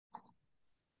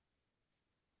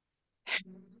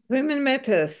Women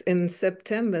Matters in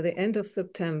September, the end of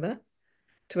September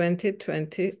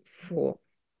 2024.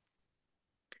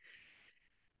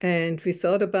 And we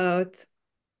thought about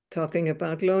talking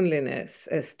about loneliness,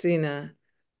 as Gina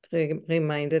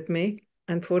reminded me.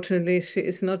 Unfortunately, she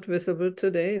is not visible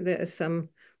today. There is some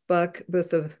bug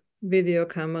with the video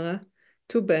camera.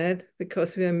 Too bad,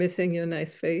 because we are missing your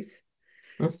nice face.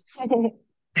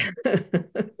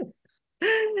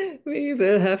 We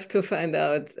will have to find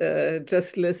out.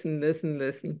 Just listen, listen,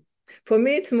 listen. For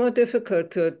me, it's more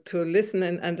difficult to listen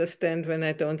and understand when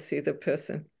I don't see the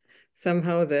person.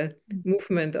 Somehow the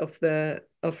movement of the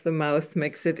mouth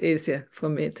makes it easier for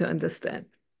me to understand.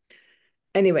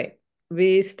 Anyway,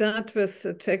 we start with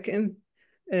a check-in.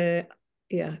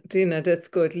 Yeah, Gina, that's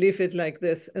good. Leave it like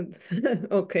this. And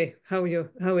okay, how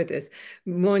it is.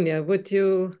 Monia, would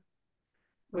you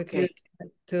Okay.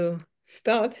 like to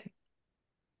start?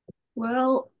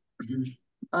 Well,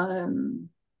 I'm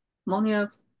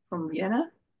Monia from Vienna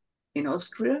in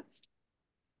Austria,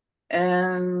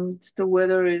 and the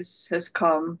weather has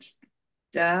calmed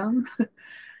down.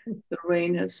 The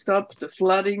rain has stopped, the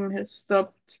flooding has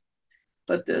stopped,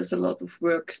 but there's a lot of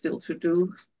work still to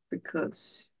do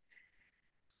because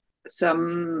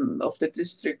some of the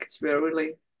districts were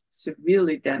really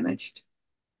severely damaged.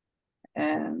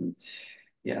 And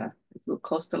yeah, it will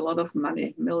cost a lot of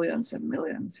money, millions and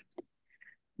millions.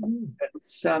 Mm. And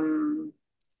some,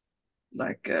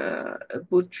 like a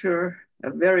butcher,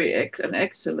 an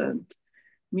excellent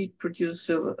meat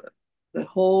producer, the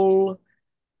whole,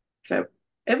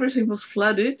 everything was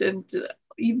flooded, and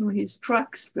even his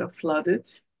trucks were flooded.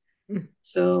 Mm.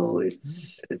 So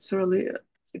it's really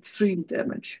extreme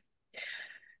damage.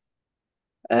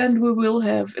 And we will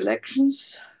have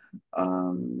elections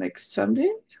next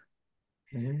Sunday.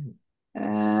 Mm.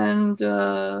 And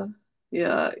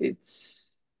yeah, it's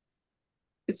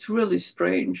really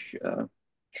strange.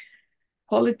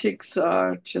 Politics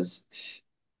are just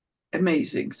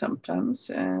amazing sometimes,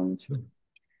 and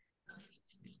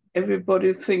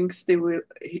everybody thinks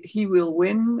he will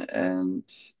win, and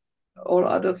all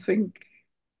other think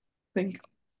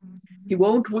he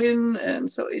won't win, and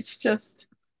so it's just,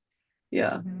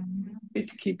 yeah,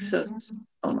 it keeps us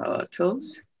on our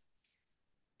toes,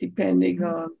 depending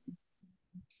on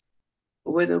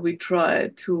whether we try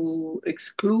to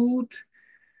exclude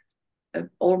an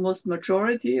almost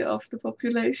majority of the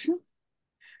population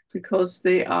because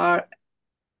they are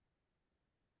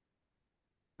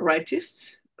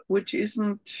rightists, which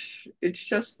isn't, it's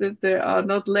just that they are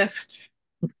not left.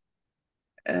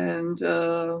 And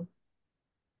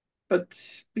but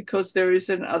because there is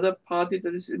another party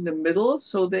that is in the middle,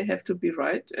 so they have to be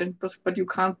right. And but you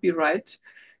can't be right.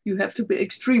 You have to be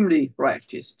extremely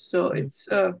rightist. So it's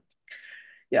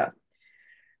yeah.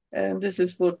 And this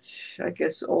is what I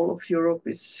guess all of Europe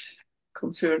is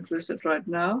concerned with it right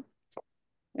now.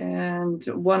 And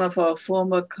one of our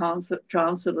former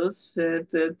chancellors said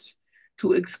that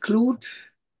to exclude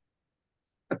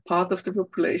a part of the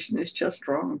population is just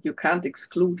wrong. You can't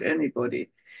exclude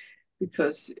anybody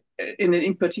because,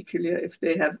 in particular, if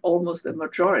they have almost a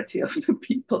majority of the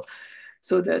people.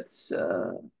 So that's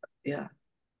yeah,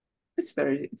 it's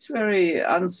very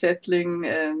unsettling,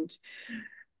 and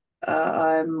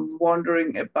I'm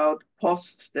wondering about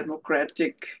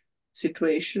post-democratic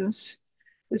situations.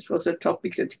 This was a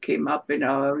topic that came up in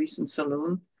our recent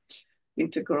salon,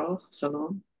 Integral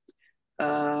Salon.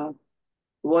 Uh,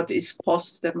 what is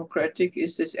post-democratic?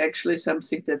 Is this actually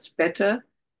something that's better,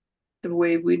 the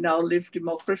way we now live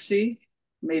democracy?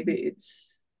 Maybe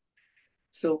it's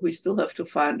so. We still have to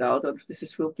find out, and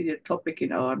will be a topic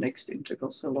in our next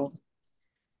Integral Salon.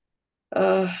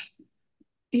 Uh,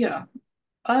 yeah,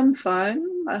 I'm fine.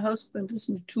 My husband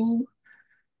isn't too.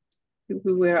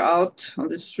 We were out on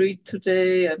the street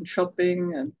today and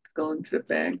shopping and going to the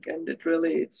bank, and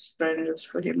it's strenuous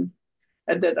for him,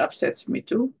 and that upsets me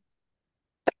too.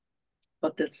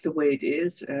 But that's the way it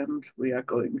is, and we are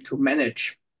going to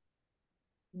manage.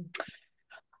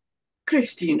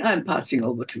 Christine, I'm passing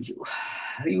over to you.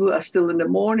 You are still in the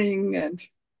morning, and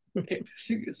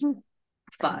everything is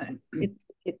fine.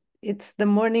 It's the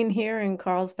morning here in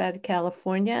Carlsbad,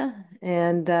 California,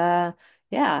 and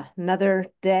yeah, another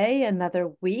day,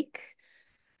 another week.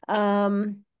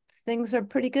 Um, Things are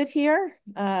pretty good here.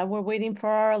 We're waiting for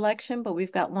our election, but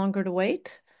we've got longer to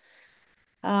wait.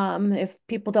 If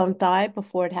people don't die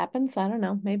before it happens, I don't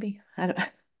know, maybe. I don't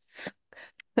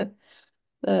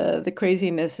the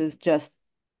craziness is just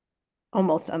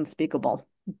almost unspeakable.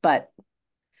 But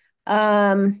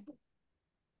um,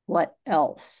 what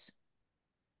else?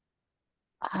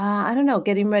 I don't know,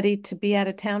 getting ready to be out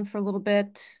of town for a little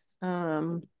bit.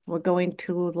 We're going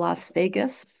to Las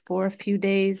Vegas for a few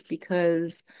days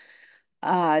because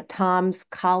Tom's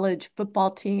college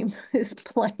football team is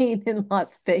playing in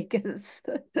Las Vegas.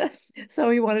 So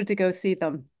he wanted to go see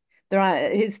them.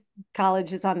 His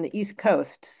college is on the East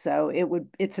Coast, so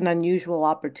it's an unusual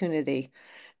opportunity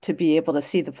to be able to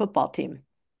see the football team.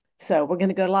 So we're going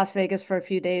to go to Las Vegas for a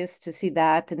few days to see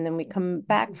that, and then we come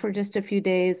back for just a few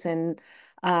days, and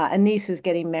a niece is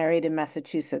getting married in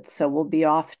Massachusetts, so we'll be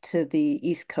off to the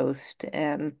East Coast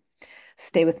and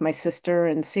stay with my sister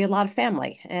and see a lot of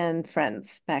family and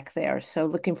friends back there. So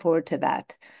looking forward to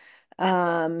that.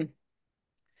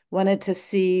 Wanted to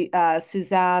see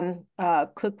Suzanne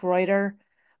Cook-Reuter,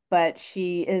 but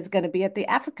she is going to be at the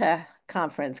Africa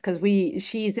conference because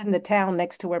she's in the town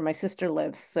next to where my sister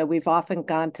lives. So we've often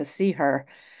gone to see her.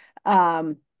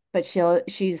 But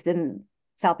she's in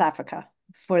South Africa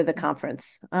for the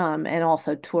conference, and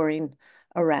also touring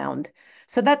around.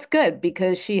 So that's good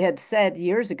because she had said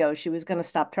years ago she was going to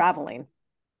stop traveling.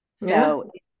 Yeah.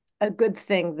 So it's a good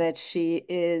thing that she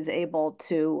is able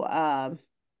to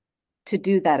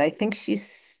do that. I think she's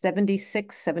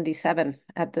 76, 77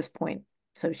 at this point.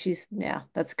 So yeah,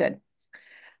 that's good.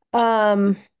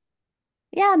 Yeah,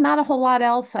 not a whole lot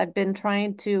else. I'm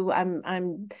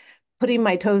putting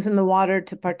my toes in the water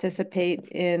to participate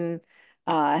in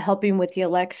helping with the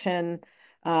election,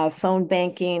 phone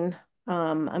banking.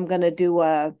 I'm going to do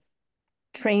a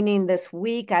training this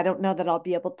week. I don't know that I'll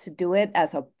be able to do it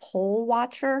as a poll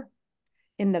watcher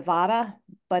in Nevada,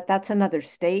 but that's another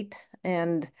state.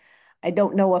 And I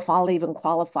don't know if I'll even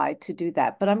qualify to do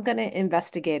that, but I'm going to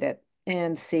investigate it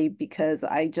and see because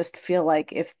I just feel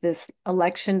like if this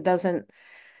election doesn't,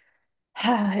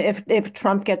 if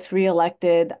Trump gets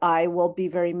reelected, I will be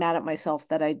very mad at myself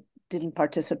that I didn't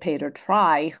participate or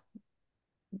try,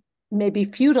 maybe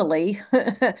futilely,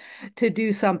 to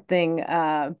do something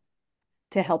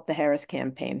to help the Harris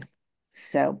campaign.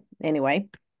 So anyway,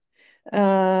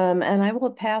 and I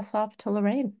will pass off to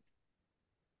Lorraine.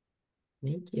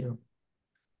 Thank you.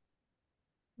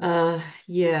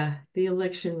 Yeah, the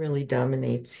election really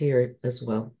dominates here as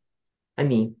well. I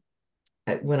mean,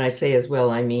 when I say as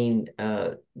well, I mean,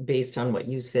 based on what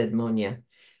you said, Monia,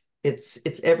 it's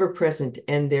ever present.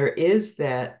 And there is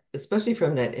that, especially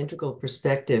from that integral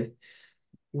perspective,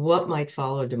 what might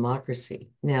follow democracy.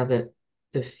 Now that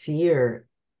the fear,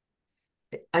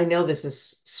 I know this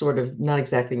is sort of not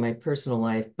exactly my personal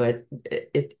life, but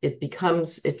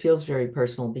it feels very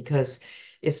personal because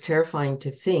it's terrifying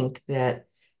to think that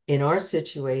in our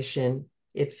situation,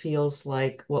 it feels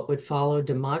like what would follow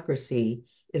democracy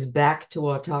is back to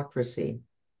autocracy.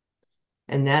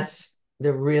 And that's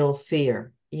the real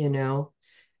fear, you know?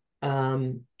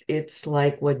 It's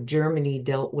like what Germany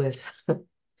dealt with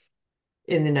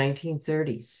in the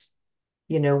 1930s.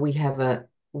 You know, we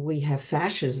have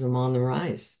fascism on the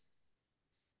rise.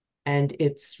 And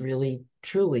it's really,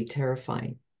 truly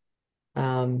terrifying.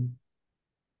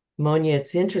 Monia,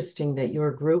 it's interesting that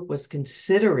your group was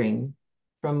considering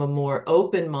from a more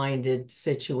open-minded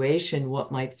situation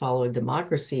what might follow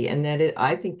democracy. And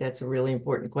I think that's a really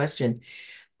important question.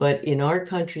 But in our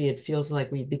country, it feels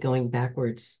like we'd be going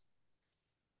backwards.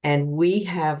 And we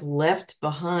have left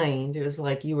behind, it was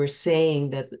like you were saying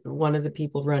that one of the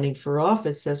people running for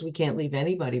office says we can't leave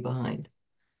anybody behind.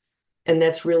 And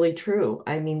that's really true.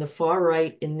 I mean, the far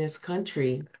right in this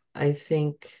country, I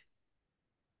think,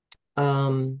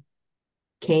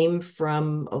 came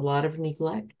from a lot of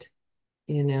neglect,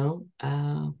 you know,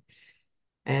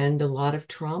 and a lot of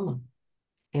trauma.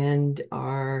 And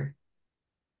our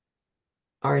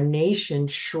nation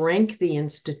shrank the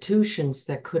institutions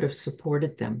that could have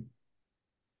supported them.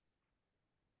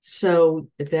 So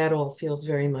that all feels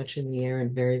very much in the air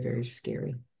and very, very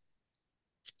scary.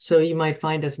 So you might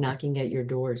find us knocking at your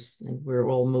doors and we're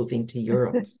all moving to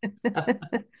Europe.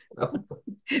 So,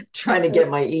 trying to get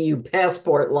my EU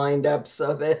passport lined up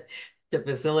to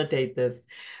facilitate this.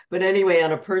 But anyway,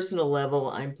 on a personal level,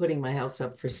 I'm putting my house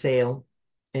up for sale,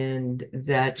 and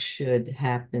that should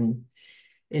happen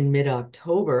in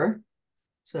mid-October.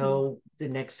 So the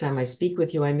next time I speak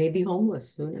with you, I may be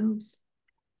homeless. Who knows?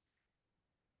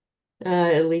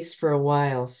 At least for a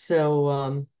while. So,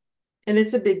 and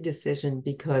it's a big decision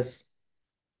because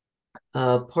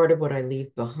part of what I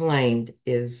leave behind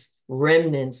is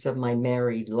remnants of my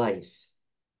married life.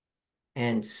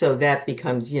 And so that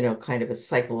becomes, you know, kind of a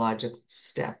psychological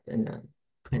step and a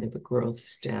kind of a growth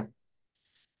step.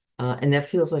 And that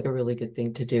feels like a really good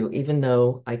thing to do, even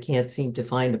though I can't seem to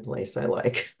find a place I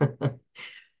like.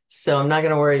 So I'm not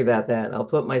going to worry about that. I'll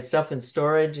put my stuff in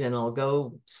storage and I'll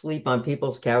go sleep on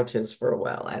people's couches for a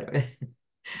while. I don't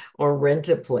or rent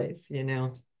a place, you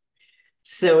know.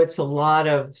 So it's a lot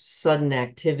of sudden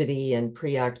activity and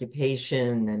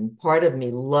preoccupation, and part of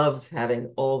me loves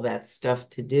having all that stuff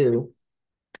to do.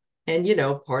 And,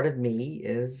 part of me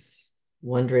is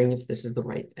wondering if this is the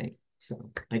right thing.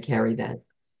 So I carry that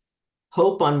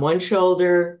hope on one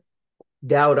shoulder,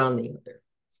 doubt on the other.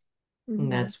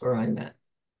 And that's where I'm at.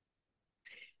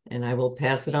 And I will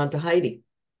pass it on to Heidi.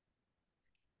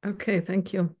 Okay,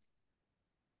 thank you.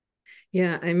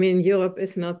 Yeah, I mean, Europe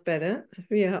is not better.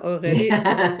 We are already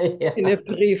in a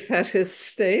pre-fascist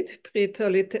state,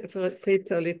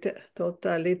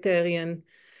 pre-totalitarian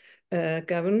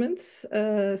governments.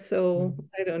 So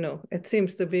I don't know. It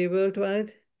seems to be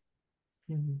worldwide.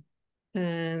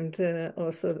 And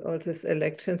also all this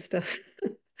election stuff.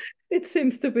 It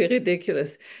seems to be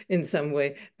ridiculous in some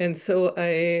way. And so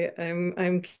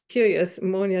I'm curious,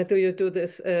 Monia, do you do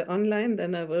this online?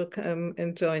 Then I will come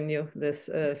and join you this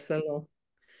salon.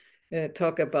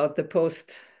 Talk about the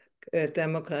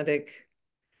post-democratic.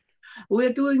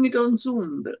 We're doing it on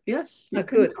Zoom. Yes, you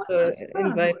can Good. join So us.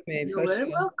 invite me You're for very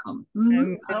sure. welcome.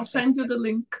 I'll I'm send you the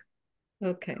link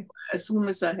okay. as soon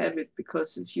as I have it,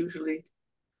 because it's usually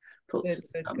posted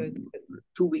Good.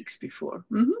 2 weeks before.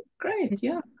 Great.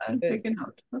 Yeah, I'll take it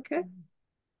out. Okay.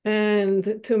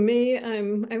 And to me,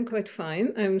 I'm quite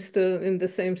fine. I'm still in the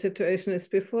same situation as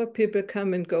before. People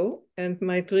come and go, and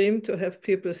my dream to have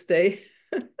people stay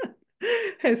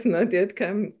has not yet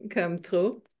come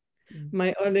true.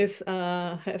 My olives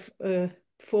have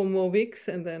 4 more weeks,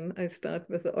 and then I start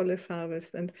with the olive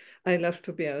harvest. And I love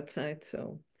to be outside,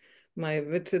 so my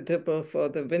vegetable for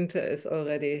the winter is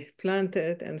already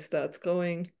planted and starts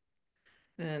growing.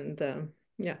 And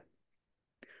yeah,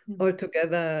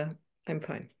 altogether, I'm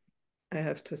fine. I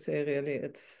have to say, really,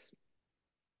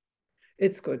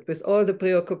 it's good with all the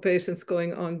preoccupations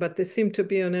going on, but they seem to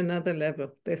be on another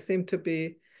level. They seem to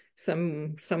be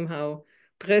somehow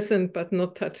present, but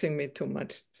not touching me too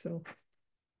much. So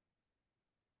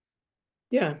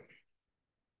yeah,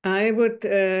 I would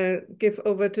give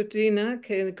over to Gina.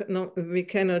 No, we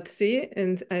cannot see,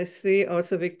 and I see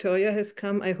also Victoria has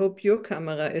come. I hope your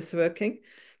camera is working,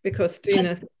 because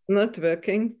Gina's not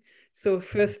working. So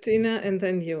first Gina and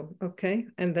then you, okay?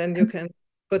 And then you can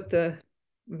put the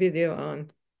video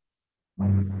on.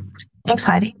 Thanks,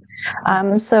 Heidi.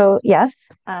 So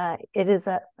yes, it is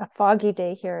a foggy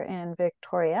day here in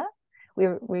Victoria.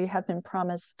 We have been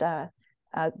promised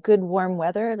good warm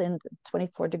weather in the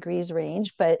 24 degrees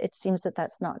range, but it seems that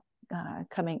that's not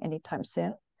coming anytime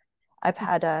soon. I've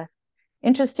had a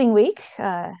interesting week.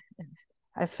 I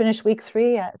finished week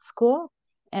 3 at school,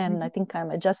 and I think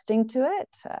I'm adjusting to it.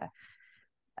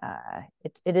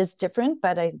 It is different,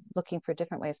 but I'm looking for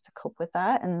different ways to cope with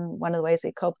that. And one of the ways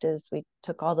we coped is we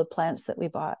took all the plants that we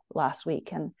bought last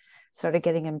week and started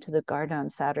getting them to the garden on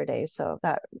Saturday. So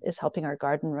that is helping our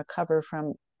garden recover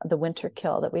from the winter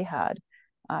kill that we had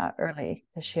early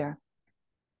this year.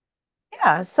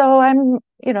 Yeah, so I'm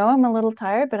a little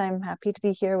tired, but I'm happy to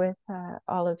be here with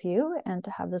all of you and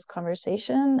to have this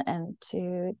conversation and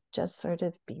to just sort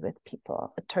of be with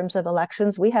people. In terms of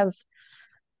elections, we have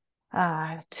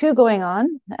 2 going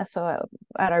on. So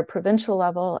at our provincial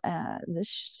level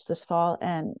this fall,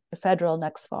 and federal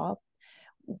next fall.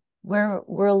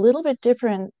 We're a little bit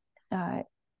different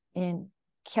in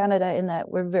Canada in that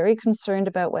we're very concerned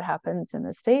about what happens in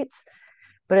the States,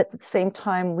 but at the same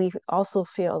time we also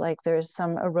feel like there's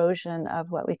some erosion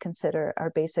of what we consider our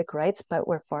basic rights, but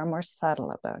we're far more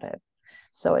subtle about it.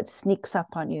 So it sneaks up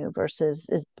on you versus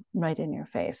is right in your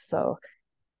face. So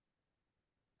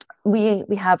we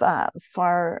have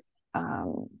far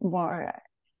more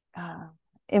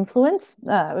influence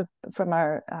from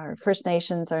our First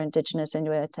Nations, our Indigenous,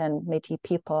 Inuit, and Métis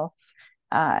people,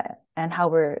 and how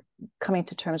we're coming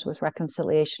to terms with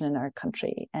reconciliation in our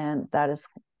country. And that is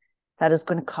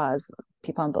going to cause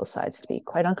people on both sides to be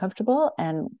quite uncomfortable,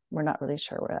 and we're not really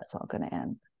sure where that's all going to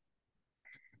end.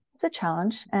 It's a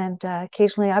challenge, and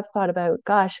occasionally I've thought about,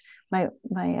 gosh, my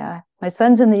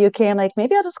son's in the UK. I'm like,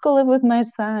 maybe I'll just go live with my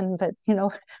son, but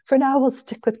for now we'll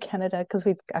stick with Canada because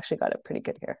we've actually got it pretty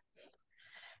good here.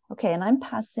 Okay, and I'm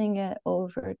passing it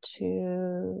over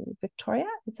to Victoria.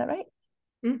 Is that right?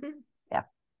 Yeah.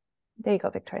 There you go,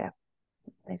 Victoria.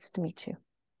 Nice to meet you.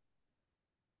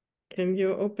 Can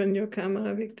you open your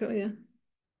camera, Victoria?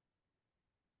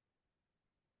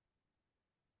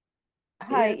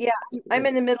 Hi, yeah, I'm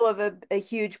in the middle of a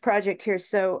huge project here,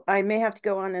 so I may have to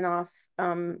go on and off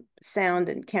sound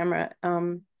and camera.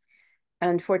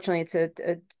 Unfortunately,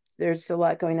 there's a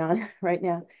lot going on right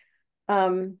now.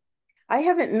 I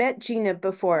haven't met Gina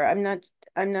before.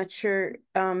 I'm not sure.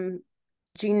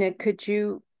 Gina, could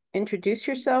you introduce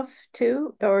yourself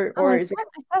too, or is it?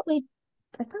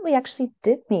 thought we actually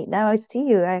did meet. Now I see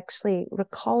you. I actually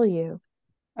recall you.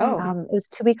 Oh, It was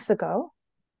 2 weeks ago.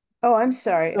 oh, I'm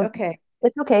sorry. So Okay.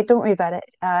 it's okay. Don't worry about it.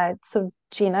 So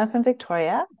Gina from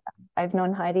Victoria. I've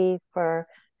known Heidi for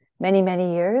many,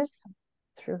 many years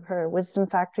through her Wisdom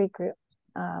Factory group.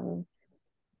 And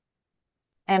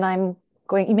I'm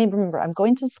going, you may remember, I'm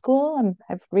going to school.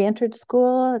 I've re-entered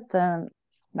school at the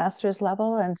master's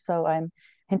level. And so I'm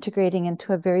integrating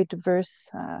into a very diverse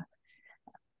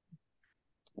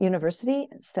university,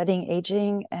 studying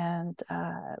aging and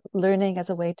learning as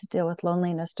a way to deal with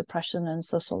loneliness, depression, and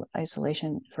social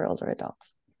isolation for older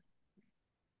adults.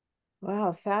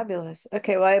 Wow, fabulous.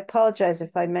 Okay, well, I apologize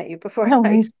if I met you before. No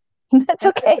worries. That's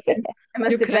okay. I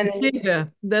must You have been. can see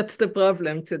her. That's the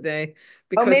problem today. Oh,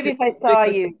 Because maybe you if I saw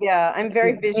you. Yeah, I'm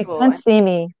very You visual. can't see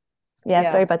me. Yeah,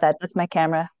 Yeah. sorry about that. That's my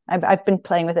camera. I've been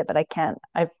playing with it, but I can't.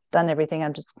 I've done everything.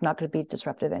 I'm just not going to be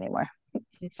disruptive anymore.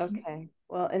 Okay.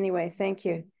 Well, anyway, thank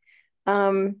you.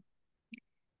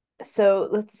 So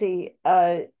let's see.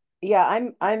 Yeah,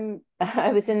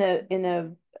 I was in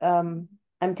a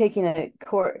I'm taking a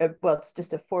course, well, it's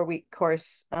just a 4-week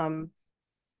course, Mhm.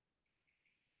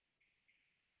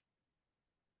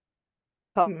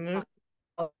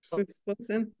 called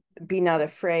 6%. Be Not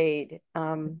Afraid,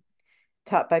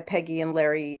 taught by Peggy and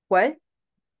Larry. What?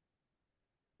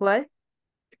 What?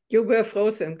 You were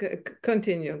frozen.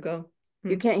 Continue, go.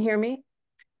 You can't hear me?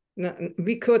 No,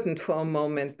 we couldn't for a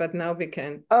moment, but now we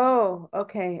can. Oh,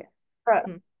 okay.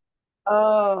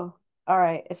 Oh, all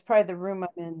right. It's probably the room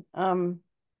I'm in.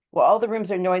 Well, all the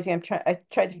rooms are noisy. I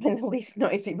tried to find the least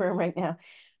noisy room right now.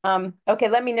 Okay,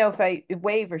 let me know if I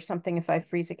wave or something if I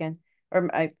freeze again.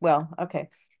 Well, okay.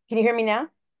 Can you hear me now?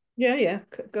 Yeah, yeah,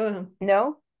 go on.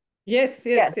 No? Yes,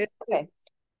 yes, Yes. yes. Okay.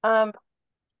 Um,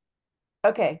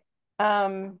 okay.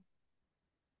 Um,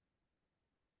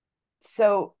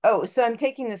 so I'm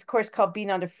taking this course called Be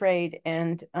Not Afraid,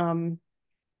 and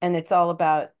it's all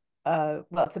about well,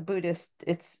 it's a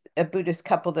Buddhist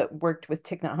couple that worked with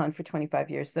Thich Nhat Hanh for 25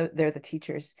 years. They're the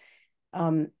teachers.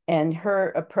 And her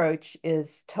approach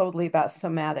is totally about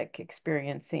somatic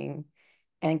experiencing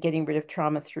and getting rid of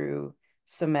trauma through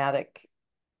somatic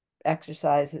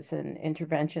exercises and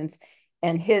interventions.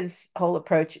 And his whole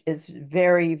approach is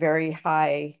very, very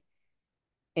high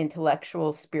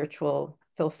intellectual, spiritual,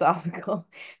 philosophical.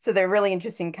 So they're a really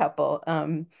interesting couple.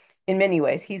 In many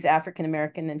ways, he's African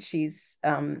American and she's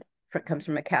comes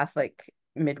from a Catholic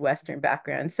Midwestern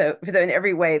background. So in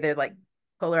every way, they're like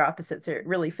polar opposites. Are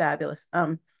really fabulous.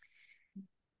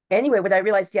 Anyway, what I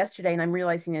realized yesterday, and I'm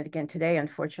realizing it again today,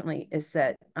 unfortunately, is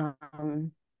that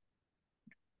I'm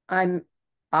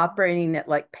operating at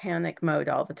like panic mode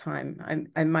all the time.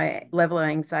 My level of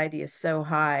anxiety is so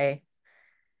high.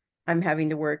 I'm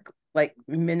having to work like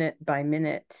minute by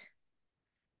minute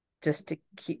just to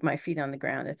keep my feet on the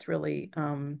ground. It's really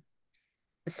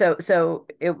so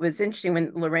it was interesting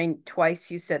when Lorraine, twice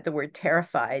you said the word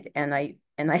terrified, and I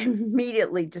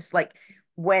immediately just like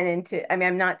went into, I mean,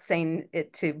 I'm not saying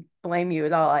it to blame you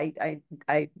at all. I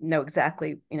know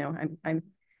exactly, you know,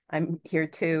 I'm here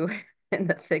too in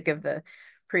the thick of the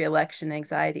pre-election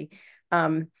anxiety.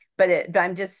 But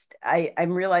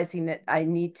I'm realizing that I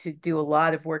need to do a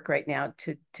lot of work right now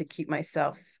to keep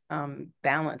myself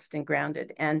balanced and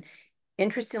grounded. And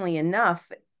interestingly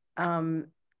enough,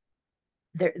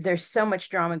 there's so much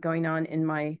drama going on in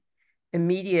my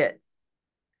immediate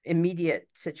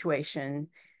situation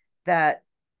that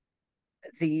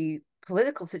the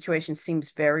political situation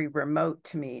seems very remote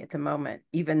to me at the moment,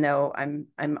 even though I'm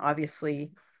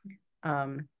obviously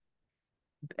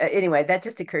anyway, that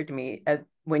just occurred to me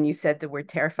when you said the word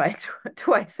terrified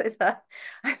twice.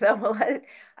 I thought, well,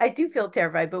 I do feel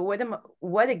terrified, but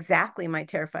what exactly am I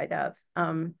terrified of?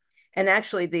 And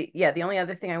actually, the only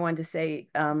other thing I wanted to say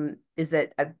is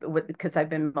that because I've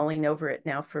been mulling over it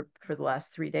now for the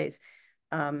last 3 days.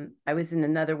 I was in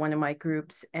another one of my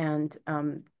groups and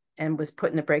was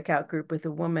put in a breakout group with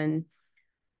a woman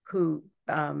who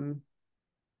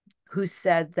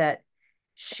said that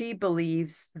she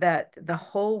believes that the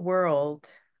whole world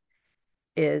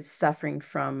is suffering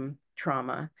from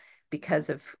trauma because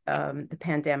of the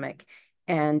pandemic.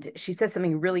 And she said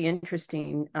something really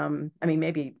interesting. I mean,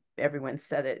 maybe everyone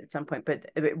said it at some point,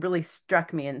 but it really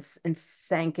struck me and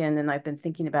sank in. And I've been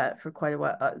thinking about it for quite a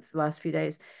while, the last few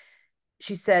days.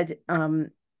 She said,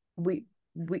 we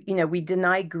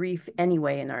deny grief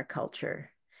anyway in our culture.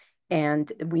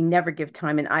 And we never give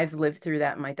time. And I've lived through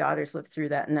that. And my daughter's lived through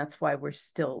that. And that's why we're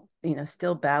still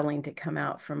battling to come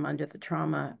out from under the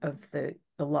trauma of the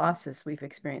losses we've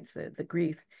experienced, the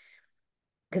grief,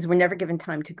 because we're never given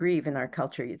time to grieve in our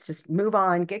culture. It's just move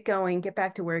on, get going, get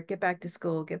back to work, get back to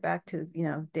school, get back to,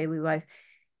 daily life.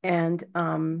 And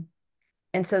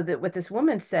so that what this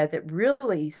woman said that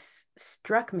really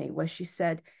struck me was she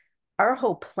said, our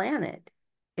whole planet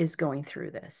is going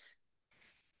through this.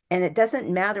 And it doesn't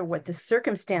matter what the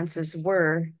circumstances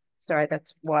were. Sorry,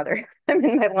 that's water. I'm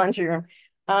in my laundry room.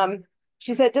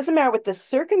 She said, it doesn't matter what the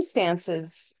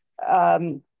circumstances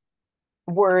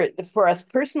were for us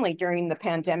personally during the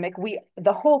pandemic.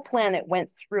 The whole planet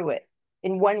went through it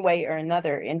in one way or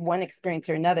another, in one experience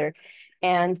or another.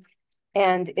 And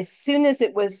as soon as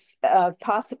it was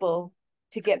possible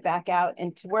to get back out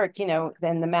and to work,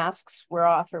 then the masks were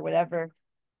off or whatever.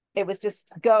 It was just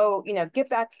go, get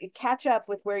back, catch up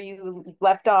with where you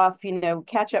left off,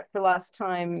 catch up for lost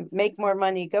time, make more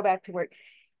money, go back to work.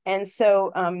 And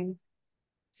so,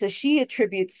 so she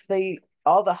attributes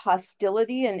all the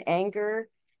hostility and anger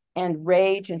and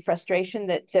rage and frustration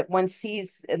that one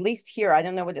sees, at least here. I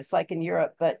don't know what it's like in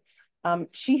Europe, but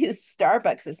she used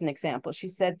Starbucks as an example. She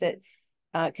said that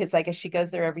because I guess she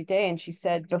goes there every day, and she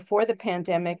said before the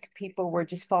pandemic, people were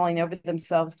just falling over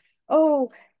themselves.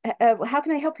 Oh, how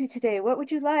can I help you today? What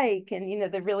would you like? And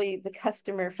the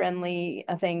customer friendly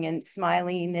thing, and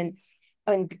smiling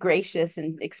and gracious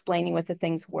and explaining what the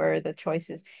things were, the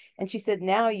choices. And she said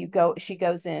now she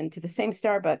goes into the same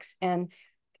Starbucks, and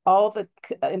all the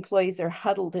employees are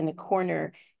huddled in a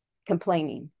corner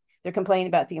complaining. They're complaining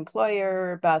about the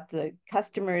employer, about the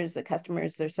customers. The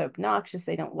customers are so obnoxious.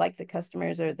 They don't like the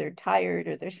customers, or they're tired,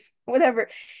 or they're whatever.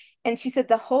 And she said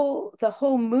the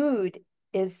whole mood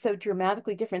is so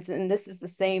dramatically different. And this is the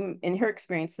same, in her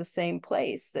experience, the same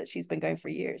place that she's been going for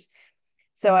years.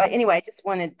 So anyway, I just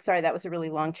wanted, sorry, that was a really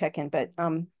long check-in, but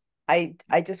I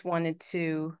just wanted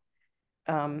to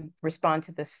respond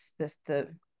to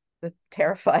the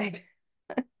terrified.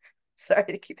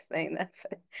 Sorry to keep saying that,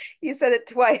 but you said it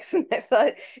twice, and I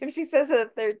thought if she says it a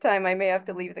third time, I may have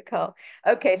to leave the call.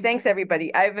 Okay, thanks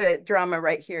everybody. I have a drama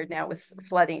right here now with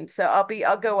flooding, so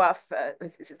I'll go off.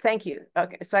 Thank you.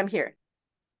 Okay, so I'm here.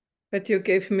 But you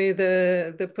gave me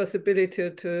the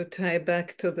possibility to tie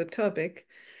back to the topic,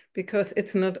 because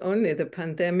it's not only the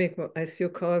pandemic, as you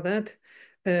call that.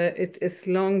 It is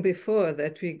long before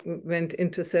that we went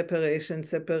into separation.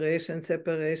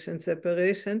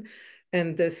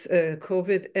 And this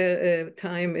COVID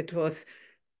time, it was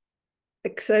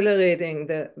accelerating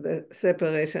the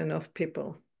separation of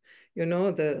people. In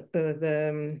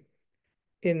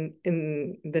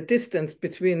the distance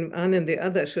between one and the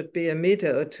other should be a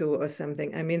meter or two or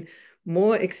something. I mean,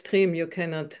 more extreme, you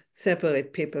cannot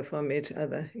separate people from each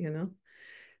other,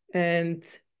 And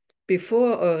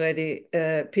before already,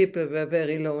 people were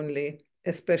very lonely,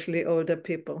 especially older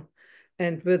people.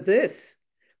 And with this,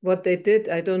 what they did,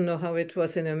 I don't know how it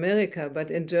was in America,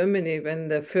 but in Germany, when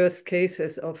the first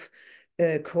cases of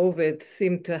COVID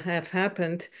seemed to have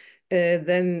happened,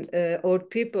 then old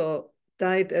people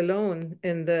died alone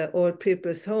in the old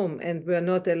people's home and were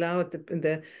not allowed,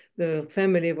 the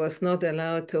family was not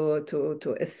allowed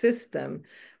to assist them.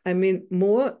 I mean,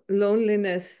 more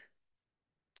loneliness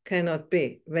cannot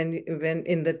be when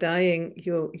in the dying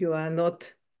you are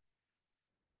not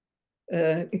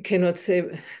cannot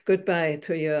say goodbye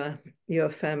to your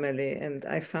family. And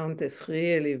I found this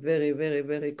really very, very,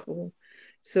 very cool.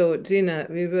 So Gina,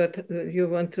 you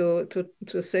want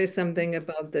to say something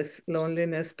about this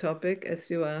loneliness topic,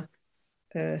 as you are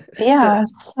Yeah,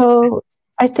 so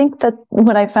I think that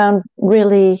what I found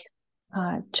really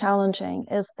challenging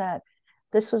is that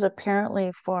this was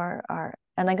apparently for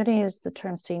and I'm going to use the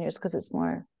term seniors because it's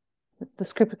more,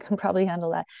 this group can probably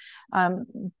handle that.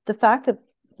 The fact that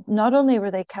not only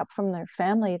were they kept from their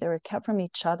family, they were kept from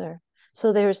each other.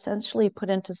 So they were essentially put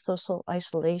into social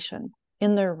isolation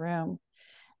in their room.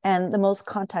 And the most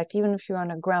contact, even if you're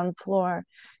on a ground floor,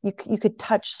 you could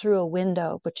touch through a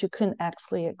window, but you couldn't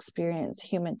actually experience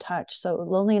human touch. So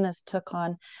loneliness took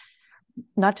on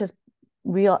not just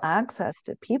real access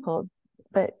to people,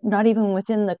 but not even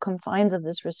within the confines of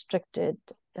this restricted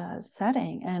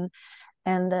setting.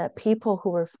 And the people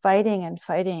who were fighting and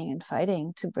fighting and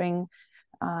fighting to bring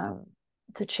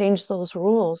to change those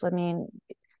rules. I mean,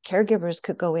 caregivers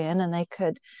could go in and they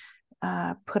could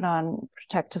put on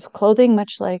protective clothing,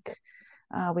 much like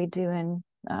we do in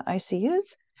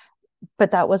ICUs,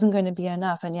 but that wasn't going to be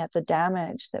enough. And yet the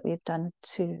damage that we've done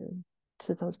to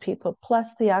those people,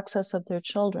 plus the access of their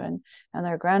children and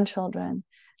their grandchildren,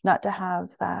 not to have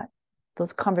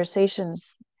those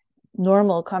conversations,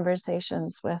 normal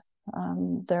conversations with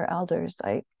their elders.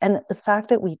 And the fact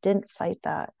that we didn't fight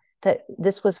that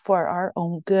this was for our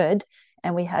own good,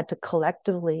 and we had to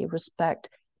collectively respect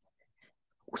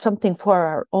something for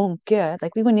our own good.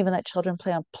 Like we wouldn't even let children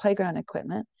play on playground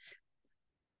equipment.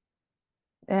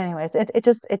 Anyways, it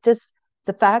just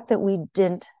the fact that we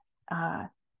didn't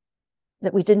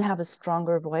have a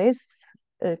stronger voice,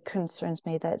 it concerns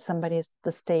me that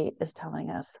the state is telling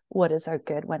us what is our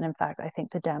good, when in fact I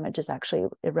think the damage is actually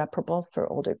irreparable for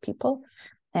older people.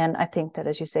 And I think that,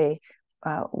 as you say,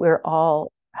 we're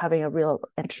all having a real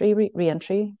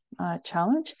re-entry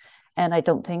challenge, and I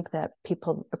don't think that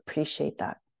people appreciate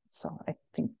that. So I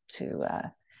think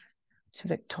to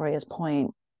Victoria's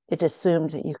point, it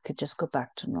assumed that you could just go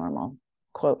back to normal,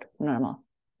 quote, normal.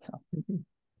 So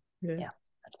yeah,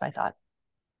 that's my thought.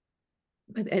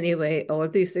 But anyway, all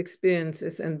these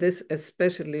experiences, and this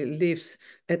especially leaves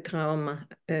a trauma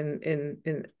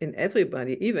in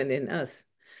everybody, even in us.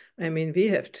 I mean, we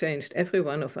have changed. Every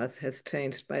one of us has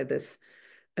changed by this,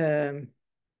 how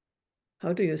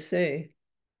do you say,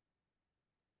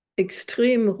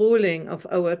 extreme ruling of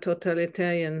our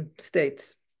totalitarian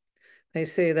states. I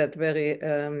say that very,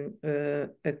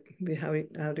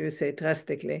 how do you say,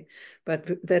 drastically, but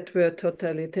that were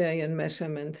totalitarian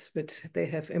measurements which they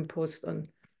have imposed on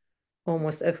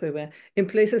almost everywhere. In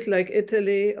places like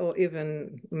Italy, or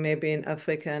even maybe in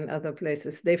Africa and other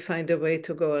places, they find a way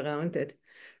to go around it,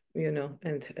 you know,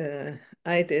 and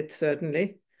I did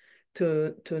certainly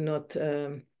to not,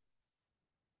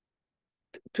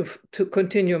 to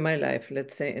continue my life,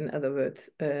 let's say, in other words,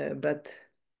 but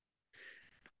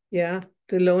yeah,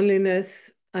 the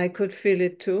loneliness, I could feel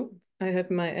it too. I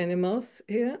had my animals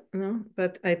here, no,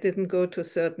 but I didn't go to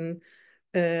certain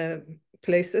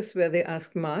places where they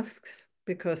asked masks,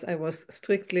 because I was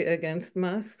strictly against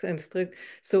masks and strict.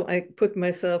 So I put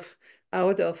myself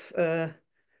out of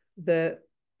the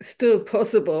still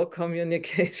possible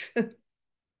communication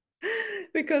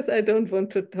because I don't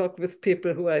want to talk with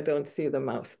people who I don't see the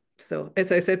mouth. So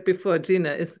as I said before,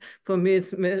 Gina, is for me,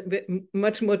 it's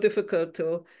much more difficult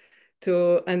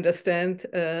to understand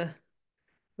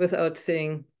without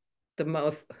seeing the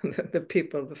mouth, the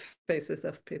people, the faces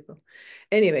of people.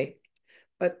 Anyway,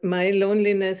 but my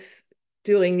loneliness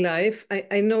during life,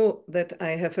 I know that I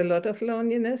have a lot of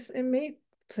loneliness in me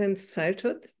since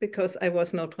childhood, because I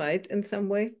was not right in some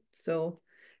way. So,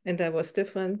 and I was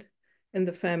different in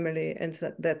the family, and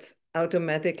that's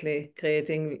automatically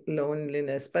creating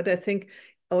loneliness. But I think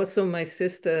also my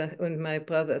sister and my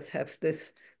brothers have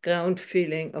this ground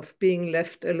feeling of being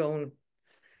left alone.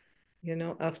 You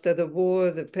know, after the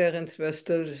war, the parents were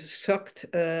still shocked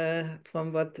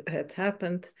from what had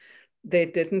happened. They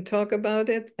didn't talk about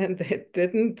it, and they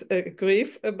didn't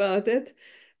grieve about it.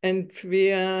 And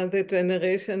we are the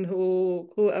generation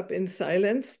who grew up in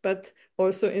silence, but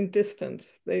also in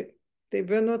distance. They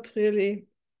were not really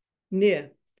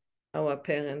near our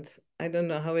parents. I don't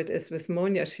know how it is with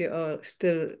Monia. She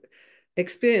still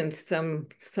experienced some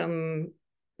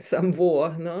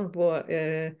war, no war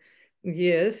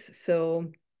years.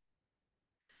 So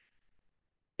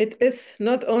it is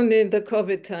not only the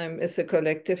COVID time is a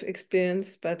collective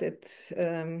experience, but it's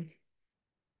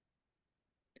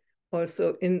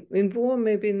also in war,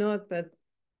 maybe not, but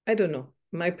I don't know.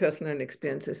 My personal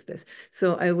experience is this.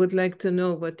 So I would like to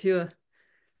know what your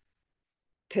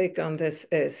take on this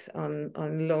is, on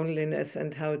loneliness,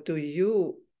 and how do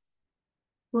you?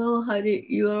 Well, Heidi,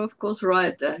 you are of course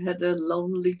right. I had a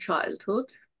lonely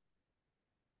childhood,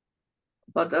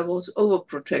 but I was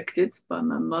overprotected by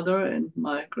my mother and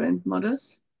my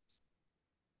grandmothers.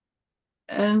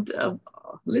 And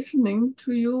listening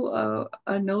to you,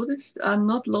 I noticed I'm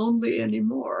not lonely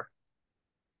anymore.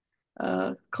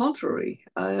 Contrary,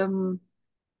 I am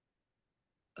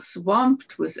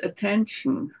swamped with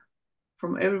attention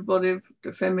from everybody,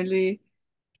 the family,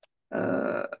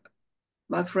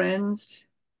 my friends,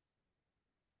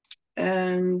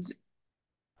 and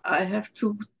I have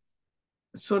to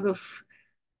sort of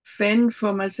fend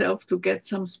for myself to get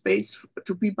some space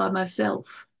to be by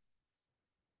myself.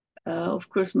 Of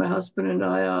course, my husband and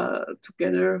I are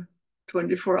together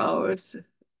 24 hours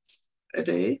a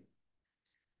day.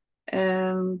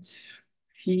 And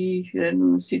he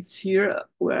then sits here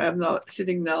where I'm now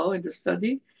sitting now in the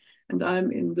study, and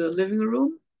I'm in the living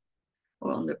room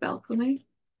or on the balcony.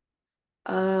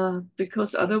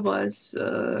 Because otherwise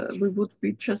we would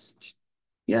be just,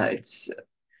 yeah,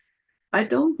 I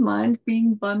don't mind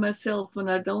being by myself, and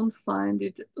I don't find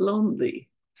it lonely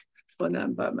when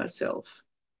I'm by myself.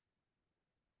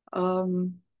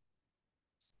 And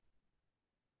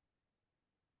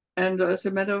as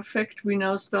a matter of fact, we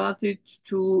now started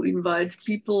to invite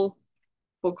people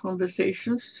for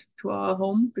conversations to our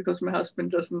home, because my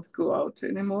husband doesn't go out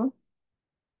anymore.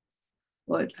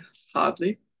 Well,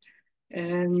 hardly.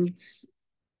 And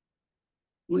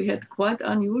we had quite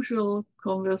unusual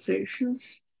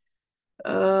conversations.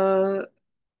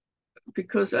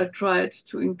 because I tried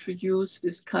to introduce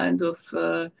this kind of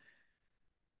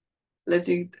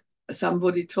letting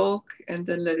somebody talk and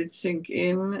then let it sink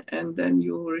in, and then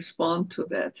you respond to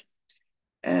that.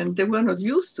 And they were not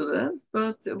used to that,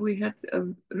 but we had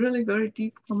really very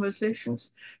deep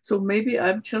conversations. So maybe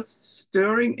I'm just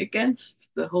stirring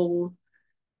against the whole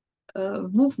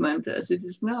movement as it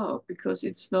is now, because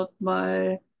it's not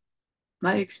my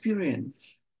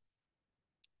experience.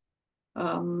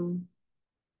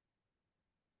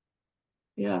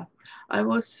 Yeah, I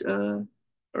was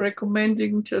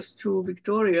recommending just to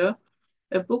Victoria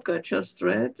a book I just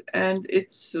read, and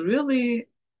it's really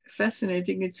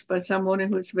fascinating. It's by someone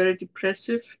who is very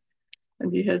depressive,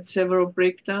 and he had several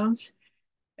breakdowns.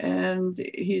 And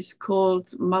he's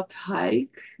called Matt Haig,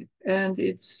 and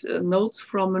it's Notes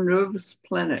from a Nervous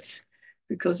Planet,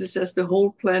 because it says the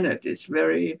whole planet is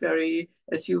very, very,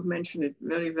 as you mentioned it,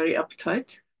 very, very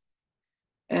uptight.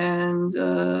 And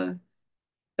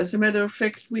as a matter of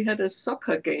fact, we had a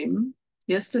soccer game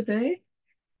yesterday,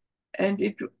 and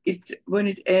when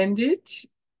it ended,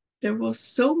 there was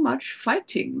so much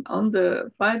fighting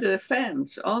by the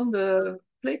fans on the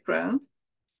playground,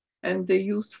 and they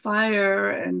used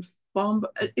fire and bomb.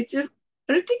 It's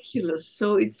ridiculous.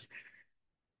 So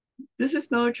this is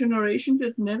now a generation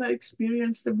that never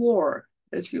experienced the war,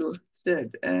 as you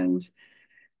said, and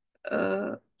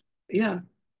yeah,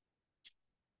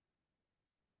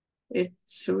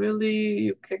 it's really,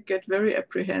 you can get very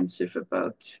apprehensive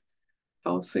about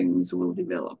how things will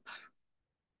develop.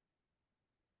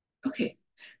 Okay,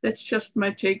 that's just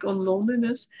my take on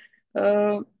loneliness.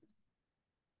 As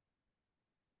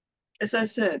I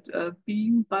said,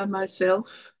 being by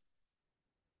myself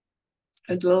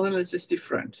and loneliness is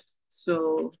different.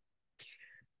 So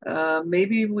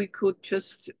maybe we could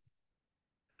just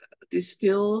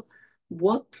distill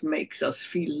what makes us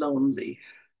feel lonely.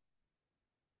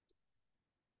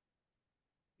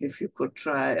 If you could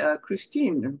try,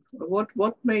 Christine,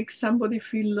 what makes somebody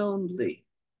feel lonely?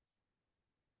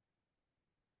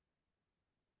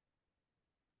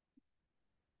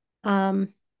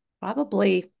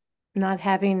 Probably not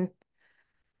having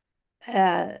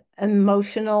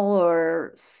emotional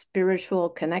or spiritual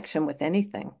connection with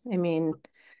anything. I mean,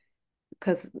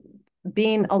 because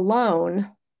being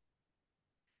alone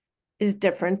is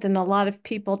different, and a lot of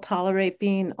people tolerate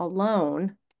being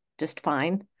alone just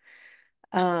fine.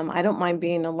 I don't mind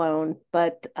being alone,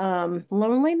 but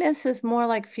loneliness is more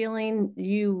like feeling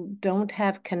you don't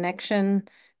have connection.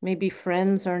 Maybe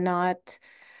friends are not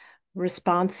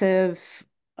responsive,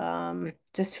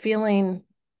 just feeling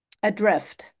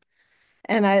adrift.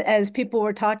 And as people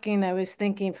were talking, I was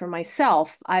thinking for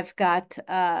myself, I've got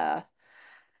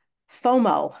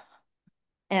FOMO.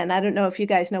 And I don't know if you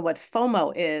guys know what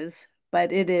FOMO is,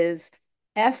 but it is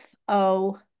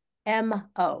FOMO.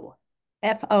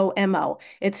 FOMO.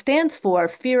 It stands for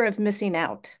fear of missing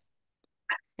out.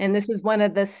 And this is one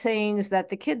of the sayings that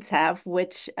the kids have,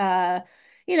 which,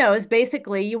 is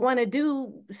basically you want to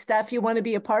do stuff, you want to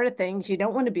be a part of things, you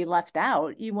don't want to be left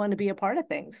out, you want to be a part of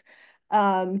things.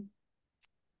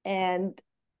 And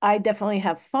I definitely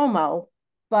have FOMO,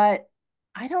 but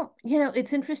I don't,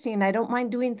 it's interesting. I don't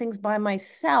mind doing things by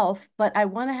myself, but I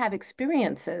want to have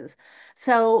experiences.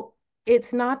 So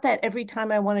it's not that every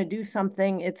time I want to do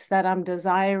something, it's that I'm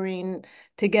desiring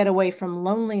to get away from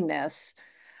loneliness.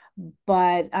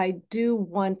 But I do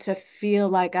want to feel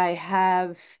like I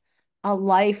have a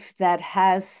life that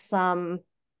has some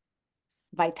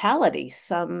vitality,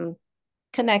 some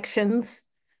connections,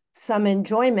 some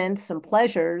enjoyment, some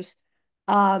pleasures.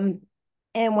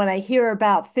 And when I hear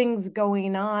about things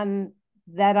going on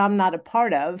that I'm not a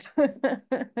part of,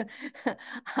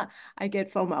 I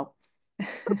get FOMO.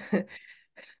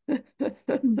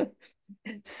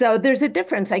 So there's a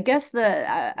difference. I guess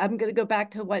I'm going to go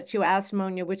back to what you asked,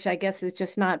 Monia, which I guess is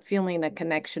just not feeling a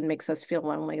connection makes us feel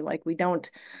lonely. Like we don't,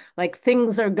 like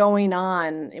things are going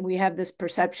on. We have this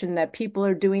perception that people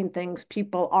are doing things,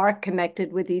 people are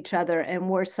connected with each other, and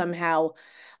we're somehow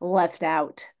left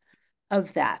out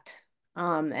of that.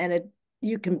 And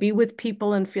you can be with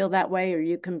people and feel that way, or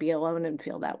you can be alone and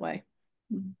feel that way.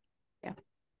 Yeah.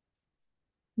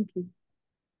 Thank you.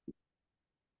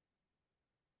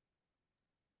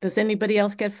 Does anybody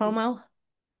else get FOMO?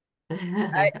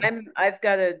 I've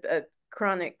got a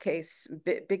chronic case,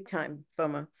 big time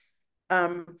FOMO,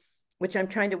 which I'm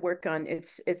trying to work on.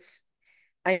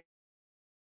 I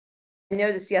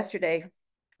noticed yesterday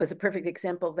was a perfect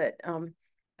example that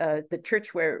the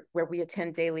church where we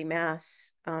attend daily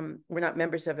mass, we're not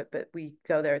members of it, but we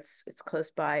go there. It's close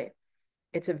by.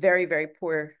 It's a very, very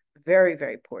poor, very,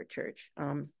 very poor church.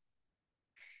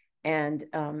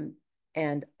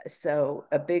 And so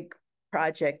a big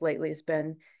project lately has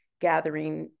been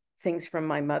gathering things from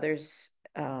my mother's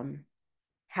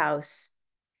house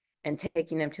and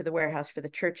taking them to the warehouse for the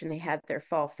church, and they had their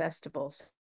fall festivals.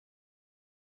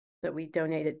 So we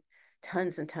donated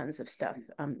tons and tons of stuff,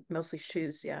 mostly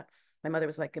shoes. Yeah, my mother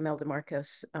was like Imelda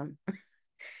Marcos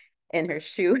in her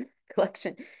shoe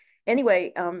collection.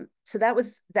 Anyway, so that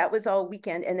was all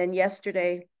weekend, and then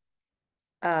yesterday,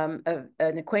 an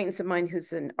acquaintance of mine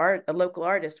who's a local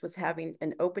artist was having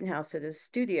an open house at his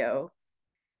studio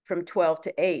from 12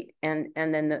 to 8, and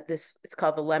then it's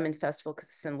called the Lemon Festival because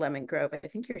it's in Lemon Grove. I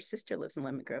think your sister lives in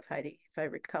Lemon Grove, Heidi, if I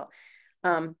recall.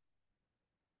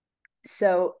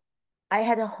 So I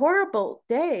had a horrible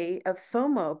day of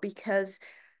FOMO because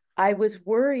I was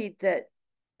worried that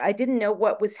I didn't know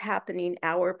what was happening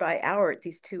hour by hour at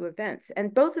these two events.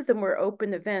 And both of them were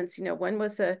open events. One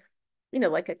was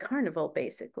like a carnival,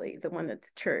 basically, the one at the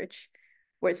church,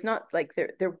 where it's not like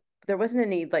there wasn't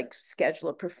any like schedule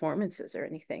of performances or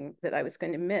anything that I was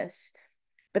going to miss.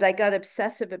 But I got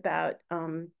obsessive about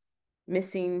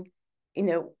missing,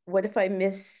 what if I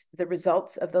miss the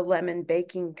results of the lemon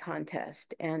baking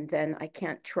contest and then I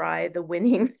can't try the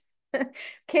winning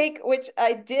cake, which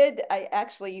I did. I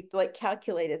actually like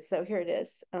calculated. So here it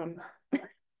is.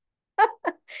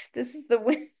 This is the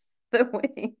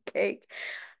winning cake.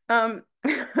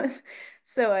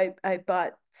 So I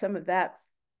bought some of that.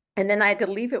 And then I had to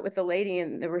leave it with the lady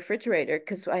in the refrigerator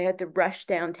because I had to rush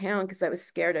downtown because I was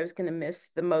scared I was going to miss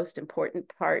the most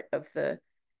important part of the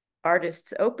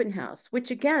artist's open house,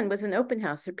 which again was an open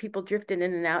house. So people drifted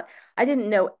in and out. I didn't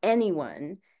know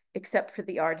anyone except for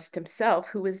the artist himself,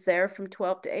 who was there from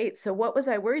 12 to 8. So what was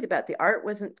I worried about? The art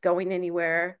wasn't going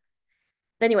anywhere.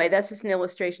 Anyway, that's just an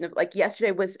illustration of like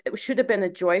yesterday it should have been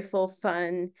a joyful,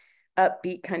 fun,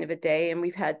 upbeat kind of a day. And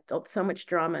we've had so much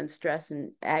drama and stress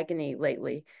and agony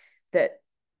lately that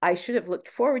I should have looked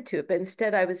forward to it. But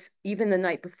instead, even the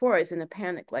night before, I was in a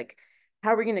panic, like,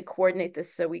 how are we going to coordinate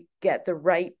this so we get the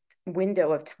right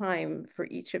window of time for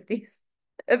each of these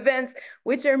events,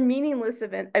 which are meaningless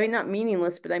events. I mean, not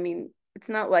meaningless, but I mean, it's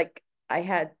not like I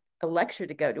had a lecture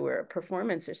to go to or a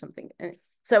performance or something. And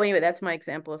so anyway, that's my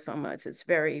example of FOMO. It's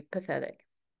very pathetic.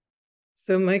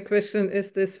 So my question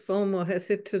is, this FOMO, has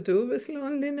it to do with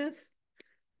loneliness?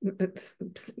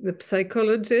 The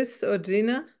psychologist or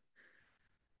Gina?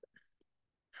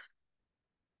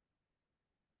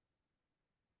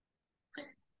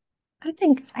 I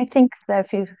think that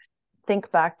if you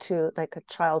think back to like a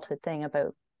childhood thing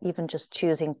about even just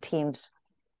choosing teams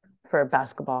for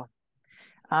basketball,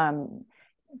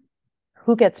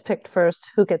 who gets picked first,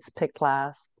 who gets picked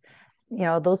last,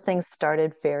 those things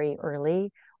started very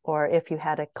early. Or if you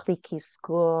had a cliquey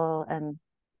school and,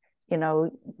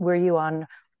 were you on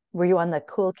the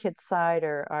cool kid side,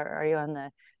 or are you on the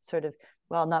sort of,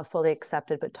 well, not fully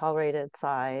accepted but tolerated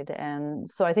side? And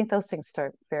so I think those things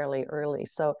start fairly early.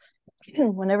 So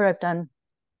whenever I've done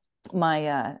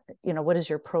my what is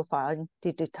your profile,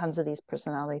 you do tons of these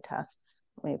personality tests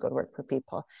when you go to work for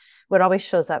people. What always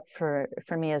shows up for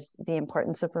me is the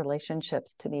importance of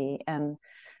relationships to me. And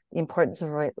the importance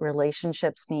of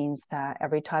relationships means that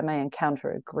every time I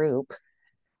encounter a group,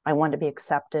 I want to be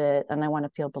accepted and I want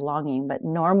to feel belonging. But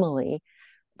normally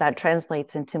that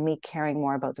translates into me caring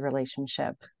more about the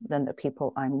relationship than the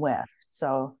people I'm with.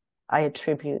 So I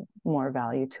attribute more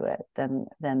value to it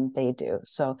than they do.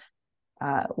 So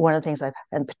one of the things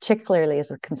and particularly as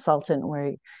a consultant,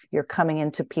 where you're coming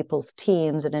into people's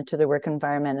teams and into the work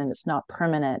environment and it's not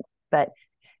permanent, but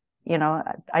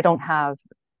I don't have,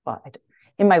 well,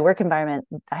 in my work environment,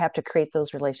 I have to create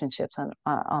those relationships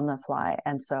on the fly.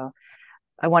 And so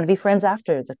I want to be friends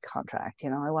after the contract,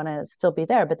 I want to still be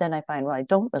there, but then I find, well, I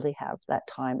don't really have that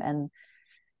time. And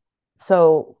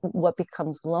so what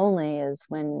becomes lonely is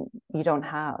when you don't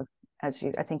have, I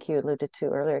think you alluded to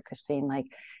earlier, Christine, like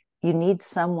you need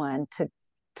someone to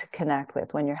connect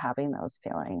with when you're having those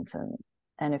feelings.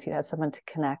 And if you have someone to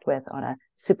connect with on a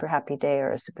super happy day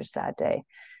or a super sad day,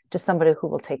 just somebody who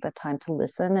will take the time to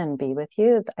listen and be with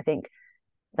you, I think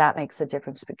that makes a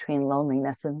difference between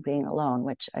loneliness and being alone,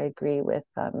 which I agree with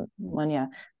Monia.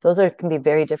 Those can be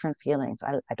very different feelings.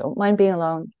 I don't mind being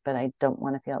alone, but I don't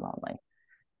want to feel lonely.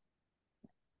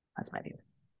 That's my view.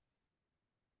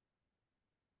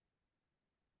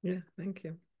 Yeah, thank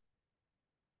you.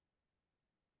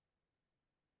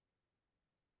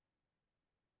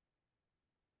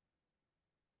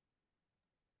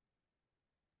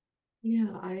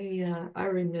 Yeah, I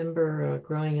remember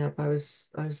growing up, I was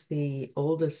the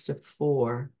oldest of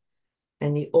 4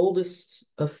 and the oldest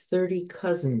of 30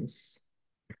 cousins.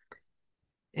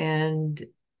 And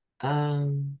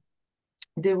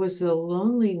there was a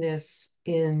loneliness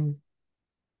in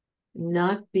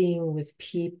not being with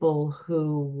people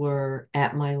who were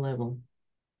at my level,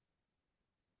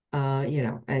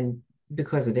 and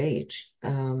because of age.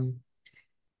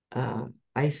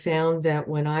 I found that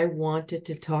when I wanted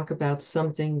to talk about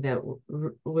something that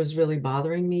was really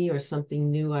bothering me, or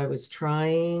something new I was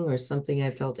trying, or something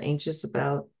I felt anxious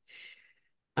about,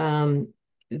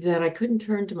 that I couldn't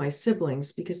turn to my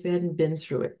siblings because they hadn't been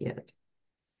through it yet.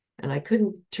 And I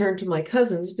couldn't turn to my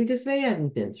cousins because they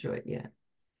hadn't been through it yet.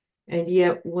 And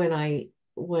yet when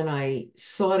I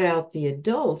sought out the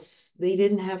adults, they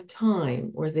didn't have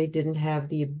time, or they didn't have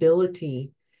the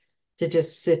ability to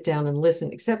just sit down and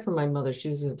listen, except for my mother. She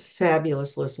was a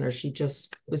fabulous listener. She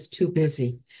just was too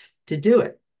busy to do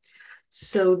it.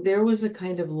 So there was a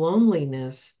kind of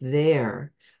loneliness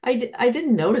there. I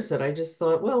didn't notice it. I just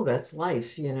thought, well, that's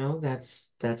life,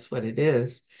 that's what it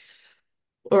is.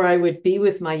 Or I would be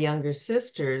with my younger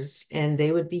sisters and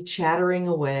they would be chattering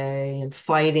away and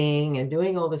fighting and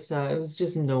doing all this stuff. It was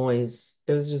just noise.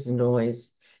 It was just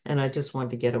noise. And I just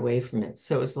wanted to get away from it.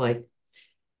 So it was like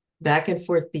back and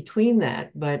forth between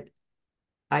that. But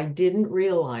I didn't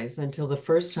realize until the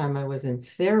first time I was in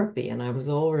therapy, and I was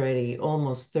already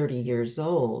almost 30 years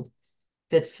old,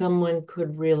 that someone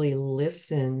could really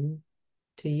listen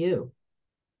to you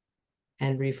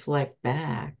and reflect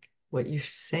back what you're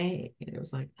saying. And it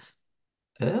was like,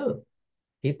 oh,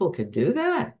 people could do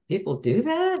that. People do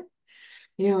that.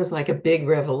 It was like a big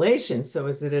revelation. So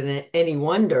is it any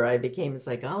wonder I became a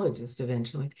psychologist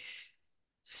eventually?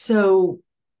 So,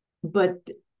 but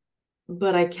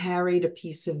I carried a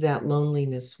piece of that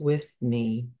loneliness with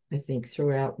me, I think,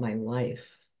 throughout my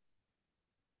life.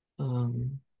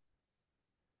 And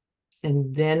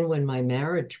then when my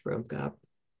marriage broke up,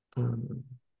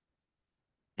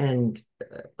 and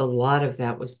a lot of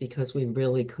that was because we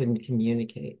really couldn't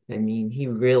communicate. I mean, he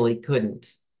really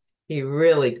couldn't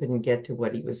get to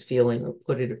what he was feeling or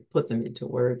put them into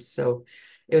words. So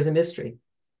it was a mystery.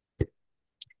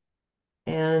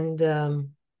 And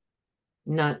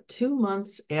not 2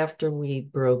 months after we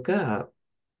broke up,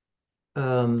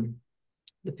 the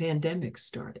pandemic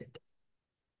started.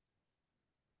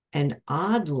 And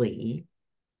oddly,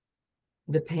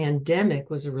 the pandemic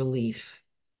was a relief,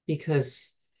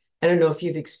 because I don't know if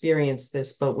you've experienced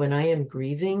this, but when I am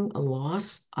grieving a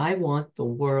loss, I want the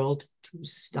world to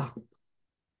stop.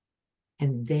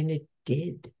 And then it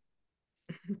did.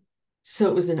 So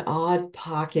it was an odd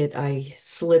pocket I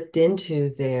slipped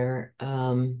into there,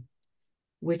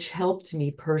 which helped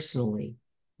me personally,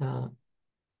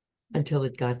 until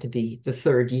it got to be the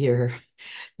third year,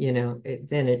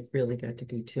 then it really got to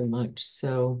be too much.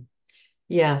 So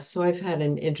yeah, so I've had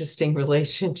an interesting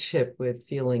relationship with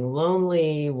feeling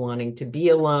lonely, wanting to be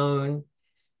alone,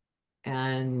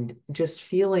 and just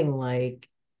feeling like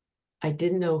I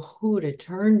didn't know who to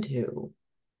turn to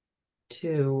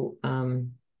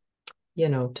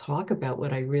talk about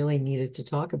what I really needed to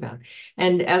talk about.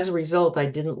 And as a result, I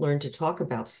didn't learn to talk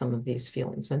about some of these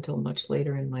feelings until much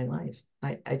later in my life.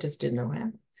 I just didn't know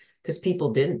how, because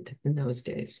people didn't in those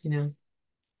days,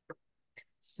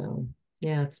 So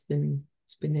yeah, it's been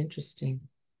interesting.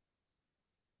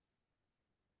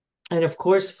 And of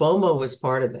course, FOMO was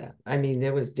part of that. I mean,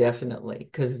 there was definitely,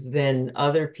 because then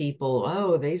other people,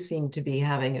 oh, they seem to be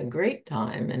having a great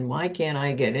time. And why can't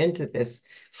I get into this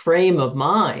frame of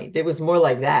mind? It was more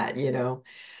like that,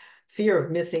 fear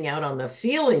of missing out on the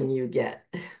feeling you get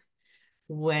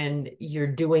when you're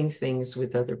doing things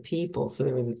with other people. So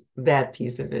there was that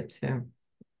piece of it too.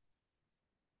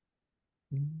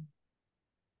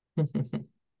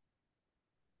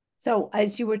 So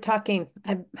as you were talking,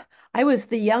 I was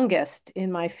the youngest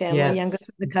in my family, Yes. youngest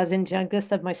of the cousins,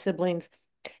 youngest of my siblings.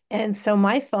 And so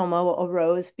my FOMO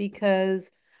arose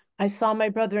because I saw my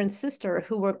brother and sister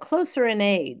who were closer in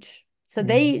age. So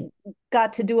they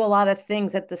got to do a lot of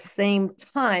things at the same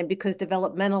time because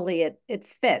developmentally it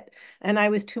fit. And I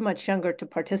was too much younger to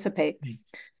participate.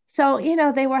 So,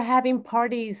 they were having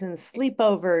parties and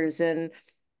sleepovers and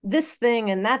this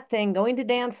thing and that thing, going to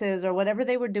dances or whatever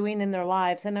they were doing in their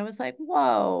lives. And I was like,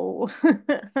 whoa,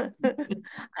 I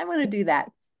want to do that.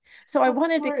 So I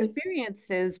wanted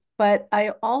experiences, but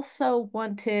I also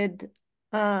wanted,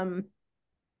 as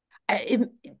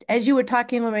you were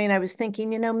talking, Lorraine, I was thinking,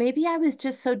 maybe I was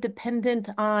just so dependent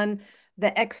on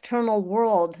the external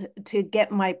world to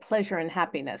get my pleasure and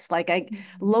happiness. Like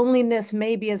loneliness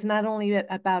maybe is not only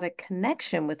about a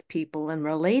connection with people and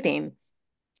relating,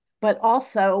 but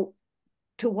also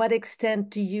to what extent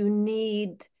do you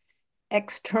need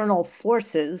external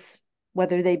forces,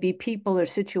 whether they be people or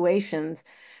situations,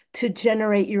 to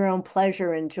generate your own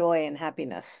pleasure and joy and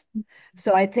happiness.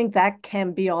 So I think that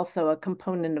can be also a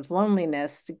component of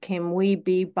loneliness. Can we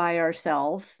be by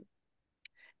ourselves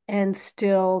and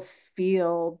still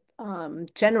feel,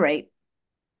 generate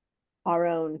our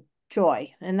own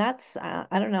joy? And that's, I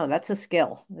don't know, that's a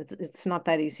skill. It's not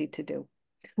that easy to do.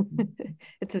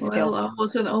 It's a skill. Well, I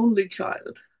was an only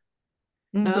child.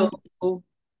 Mhm. So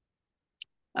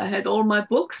I had all my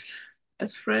books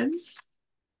as friends.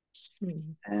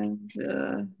 And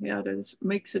yeah, that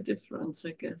makes a difference,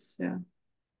 I guess. Yeah.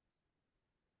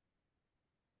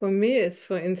 For me, it's,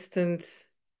 for instance,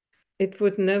 it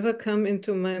would never come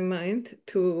into my mind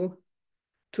to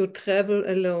travel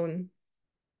alone,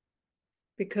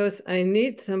 because I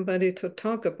need somebody to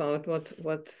talk about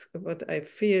what I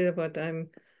feel, what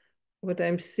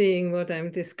I'm seeing, what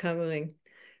I'm discovering.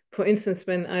 For instance,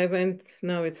 when I went,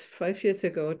 now it's 5 years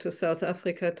ago, to South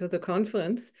Africa to the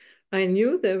conference, I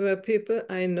knew there were people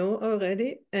I know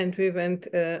already, and we went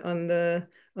on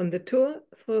the tour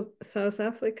through South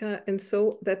Africa, and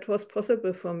so that was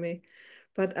possible for me.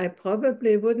 But I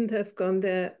probably wouldn't have gone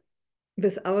there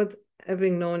without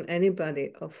having known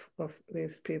anybody of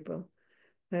these people.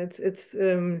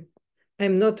 I'm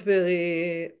not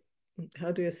very,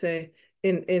 how do you say,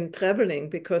 in traveling,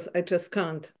 because I just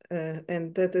can't,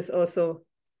 and that is also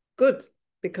good,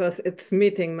 because it's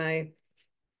meeting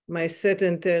my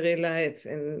sedentary life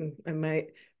and my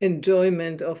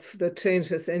enjoyment of the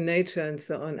changes in nature and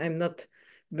so on. I'm not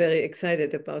very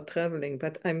excited about traveling,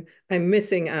 but I'm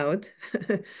missing out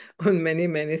on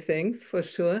many things for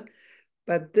sure.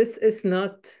 But that's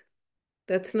not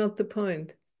the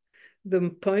point. The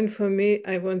point for me,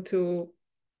 I want to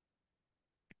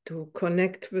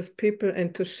connect with people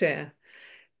and to share.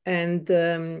 And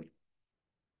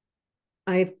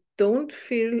I don't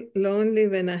feel lonely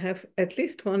when I have at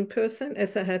least one person,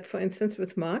 as I had, for instance,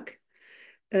 with Mark,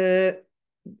 where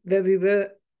we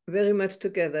were very much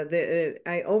together.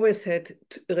 I always had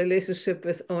a relationship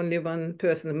with only one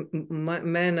person,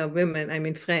 man or women, I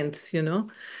mean friends,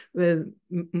 with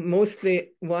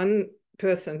mostly one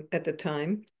person at a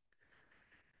time.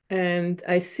 And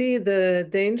I see the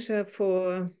danger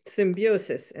for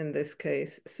symbiosis in this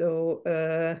case. So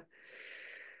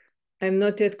I'm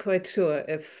not yet quite sure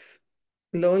if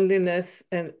loneliness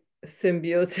and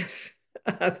symbiosis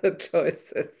are the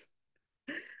choices,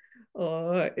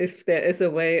 or if there is a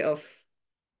way of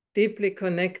deeply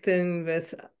connecting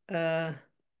with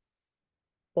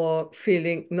or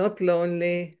feeling not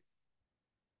lonely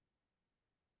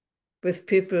with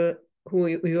people who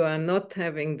you are not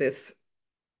having this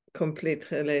complete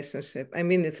relationship. I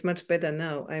mean, it's much better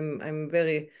now. I'm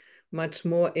very much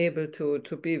more able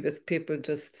to be with people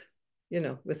just,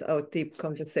 without deep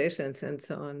conversations and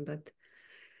so on. But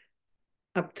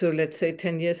up to, let's say,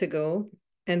 10 years ago,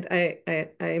 and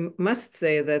I must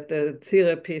say that the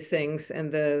therapy things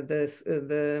and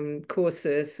the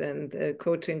courses and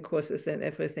coaching courses and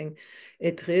everything,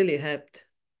 it really helped.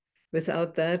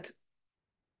 Without that,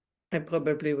 I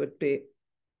probably would be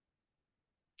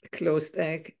a closed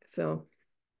egg. So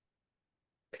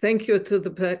thank you to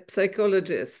the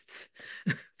psychologists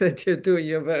that you do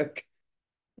your work.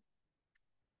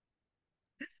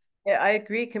 Yeah, I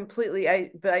agree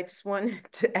completely. But I just wanted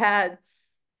to add,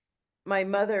 my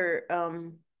mother,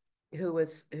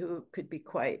 who could be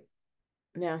quite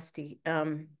nasty,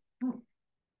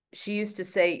 she used to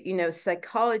say,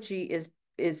 psychology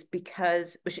is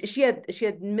because she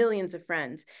had millions of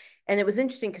friends, and it was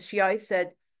interesting because she always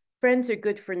said friends are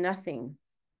good for nothing.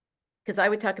 Because I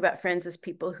would talk about friends as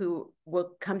people who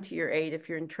will come to your aid if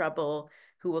you're in trouble,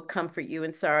 who will comfort you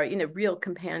in sorrow, real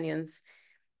companions.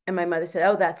 And my mother said,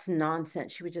 "Oh, that's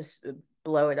nonsense." She would just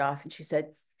blow it off. And she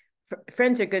said,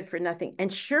 "Friends are good for nothing."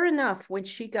 And sure enough, when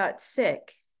she got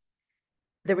sick,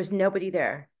 there was nobody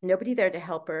there to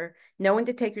help her, no one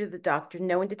to take her to the doctor,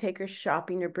 no one to take her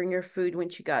shopping or bring her food when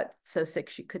she got so sick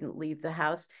she couldn't leave the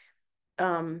house.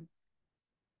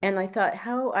 And I thought,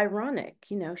 how ironic,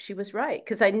 she was right.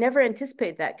 Because I never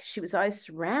anticipated that, because she was always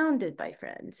surrounded by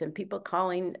friends and people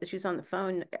calling. She was on the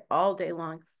phone all day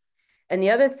long. And the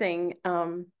other thing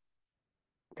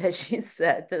that she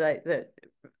said that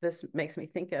this makes me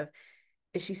think of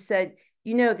is, she said,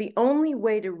 the only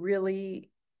way to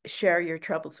really share your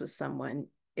troubles with someone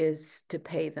is to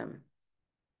pay them.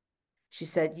 She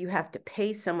said, you have to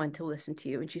pay someone to listen to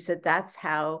you. And she said, that's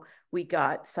how we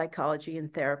got psychology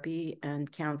and therapy and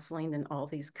counseling and all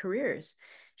these careers.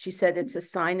 She said, it's a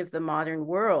sign of the modern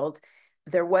world.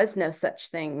 There was no such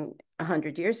thing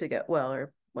 100 years ago, well,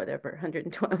 or whatever,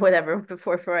 120, whatever,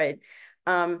 before Freud.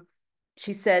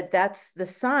 she said that's the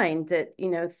sign that, you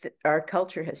know, our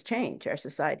culture has changed, our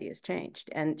society has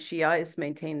changed. And she always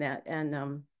maintained that.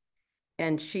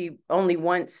 And she only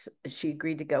once she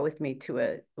agreed to go with me to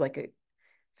a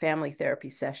family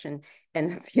therapy session.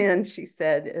 And at the end, she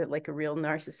said, like a real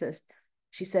narcissist,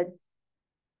 she said,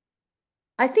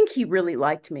 I think he really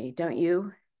liked me, don't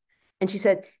you? And she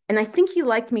said, and I think he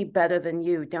liked me better than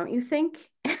you, don't you think?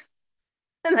 And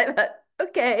I thought,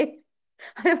 okay,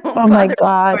 I won't Oh my bother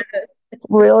God, for this.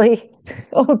 really?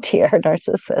 Oh dear,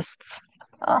 narcissists.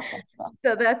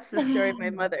 So that's the story of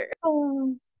my mother.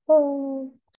 Oh,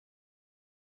 oh.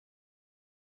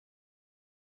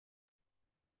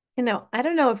 You know, I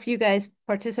don't know if you guys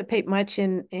participate much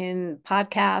in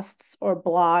podcasts or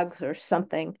blogs or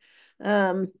something.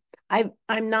 I'm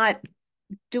not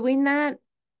doing that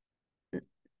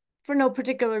for no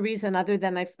particular reason other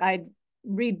than I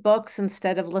read books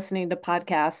instead of listening to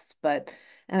podcasts,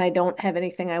 and I don't have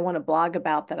anything I want to blog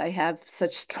about that I have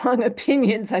such strong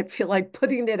opinions. I feel like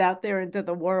putting it out there into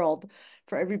the world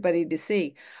for everybody to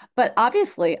see. But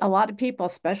obviously, a lot of people,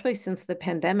 especially since the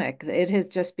pandemic, it has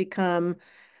just become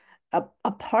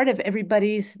a part of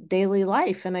everybody's daily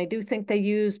life. And I do think they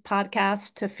use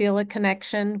podcasts to feel a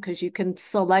connection because you can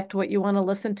select what you want to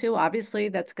listen to. Obviously,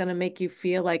 that's going to make you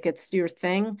feel like it's your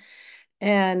thing.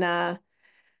 And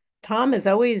Tom is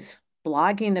always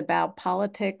blogging about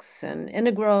politics and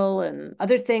integral and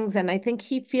other things. And I think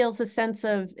he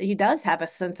does have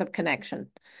a sense of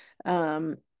connection.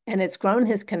 And it's grown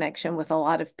his connection with a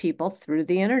lot of people through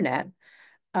the internet.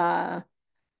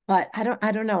 But I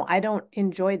don't know. I don't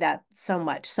enjoy that so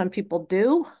much. Some people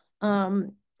do.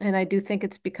 And I do think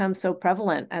it's become so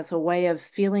prevalent as a way of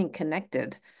feeling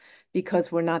connected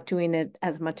because we're not doing it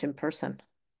as much in person.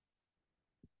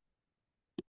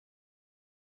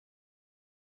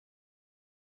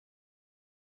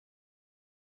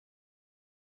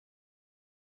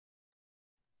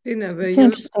 Tina, were It's an you?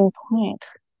 interesting point.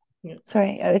 Yeah.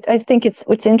 Sorry, I think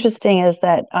what's interesting is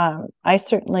that I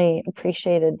certainly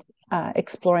appreciated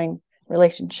exploring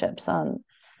relationships on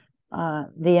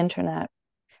the internet,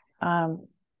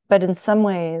 but in some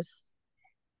ways,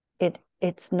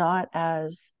 it's not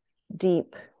as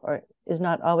deep, or is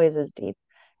not always as deep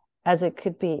as it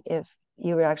could be if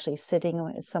you were actually sitting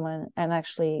with someone and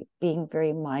actually being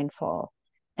very mindful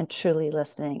and truly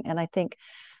listening. And I think,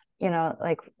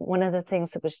 like one of the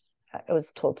things that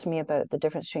was told to me about the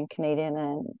difference between Canadian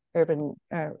and urban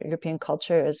or European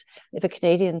culture is if a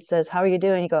Canadian says, "How are you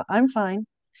doing?" you go, "I'm fine."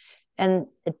 And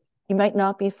you might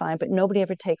not be fine, but nobody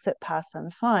ever takes it past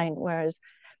 "I'm fine." Whereas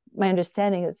my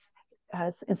understanding is,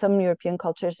 as in some European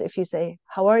cultures, if you say,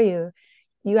 "How are you?"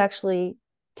 you actually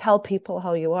tell people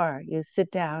how you are. You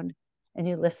sit down and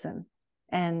you listen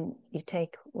and you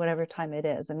take whatever time it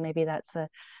is. And maybe that's a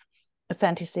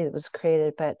fantasy that was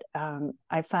created, but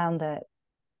I found that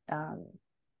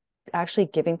actually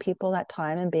giving people that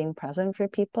time and being present for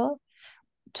people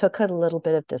took a little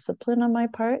bit of discipline on my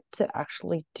part to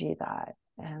actually do that.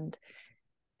 And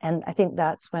I think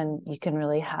that's when you can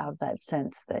really have that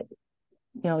sense that,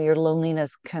 your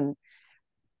loneliness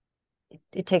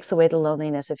it takes away the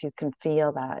loneliness if you can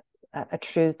feel that a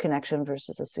true connection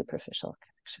versus a superficial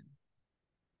connection.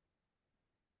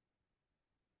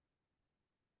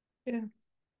 Yeah,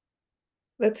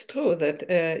 that's true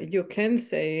that you can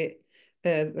say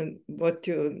what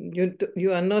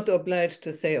you are not obliged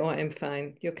to say, "Oh, I'm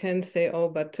fine." You can say, "Oh,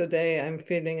 but today I'm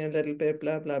feeling a little bit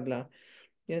blah blah blah."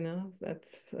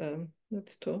 That's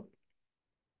true.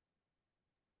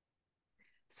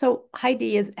 So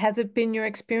Heidi, has it been your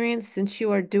experience since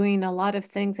you are doing a lot of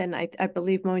things, and I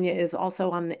believe Monia is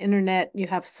also on the internet, you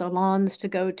have salons to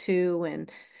go to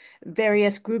and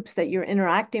various groups that you're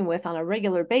interacting with on a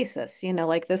regular basis,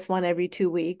 like this one every 2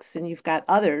 weeks, and you've got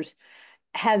others.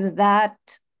 How does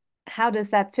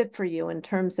that fit for you in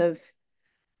terms of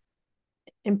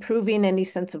improving any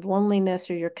sense of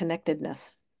loneliness or your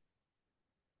connectedness?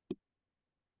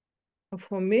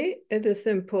 For me, it is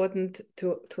important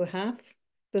to have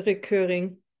the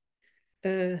recurring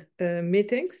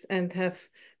meetings and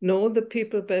know the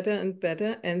people better and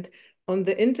better. And on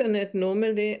the internet,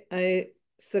 normally I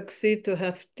succeed to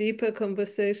have deeper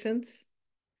conversations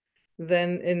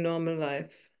than in normal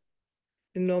life.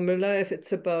 In normal life,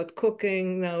 it's about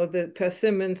cooking. Now the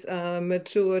persimmons are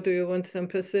mature. Do you want some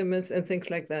persimmons and things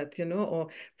like that, or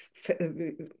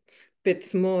bit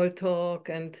small talk,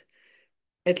 and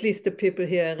at least the people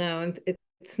here around.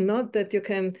 It's not that you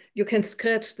can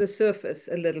scratch the surface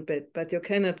a little bit, but you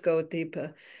cannot go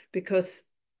deeper because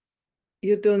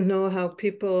you don't know how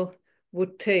people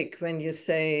would take when you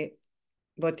say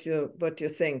what you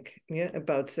think, yeah,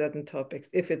 about certain topics,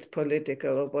 if it's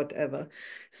political or whatever.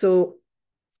 So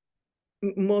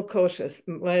more cautious.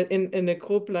 While in a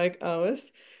group like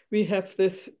ours, we have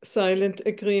this silent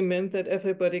agreement that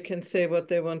everybody can say what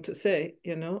they want to say,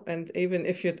 you know, and even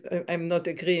if I'm not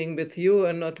agreeing with you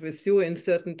or not with you in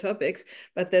certain topics,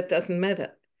 but that doesn't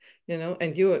matter, you know,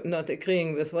 and you're not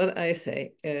agreeing with what I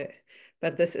say.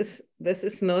 But this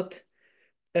is not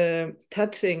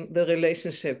touching the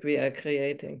relationship we are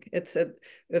creating. It's a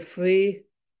free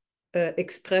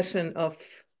expression of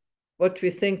what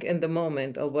we think in the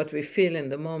moment or what we feel in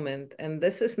the moment. And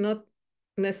this is not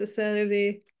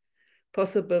necessarily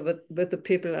possible with the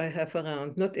people I have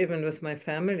around, not even with my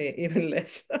family, even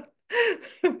less.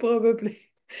 Probably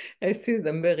I see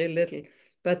them very little.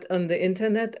 But on the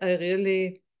internet, I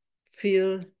really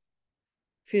feel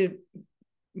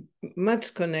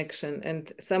much connection.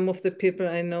 And some of the people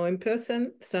I know in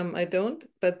person, some I don't,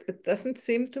 but it doesn't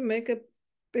seem to make a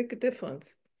big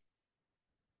difference.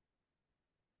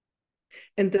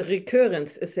 And the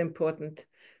recurrence is important.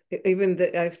 Even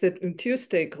I have the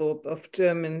Tuesday group of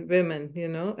German women, you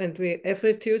know, and we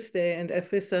every Tuesday and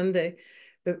every Sunday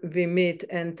we meet,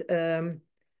 and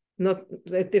not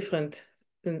they're different,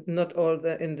 not all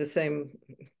in the same.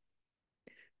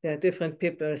 There are different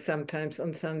people sometimes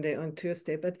on Sunday, on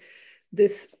Tuesday, but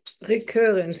this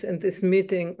recurrence and this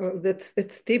meeting,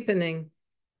 it's deepening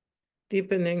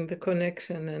the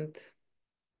connection. And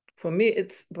for me,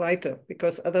 it's vital,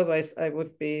 because otherwise I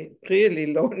would be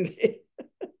really lonely.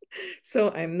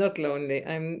 So I'm not lonely.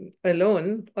 I'm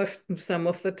alone some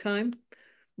of the time,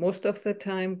 most of the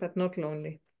time, but not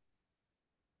lonely.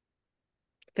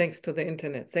 Thanks to the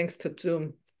internet, thanks to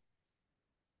Zoom.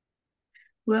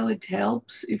 Well, it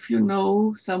helps if you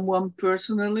know someone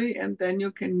personally and then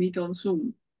you can meet on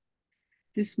Zoom.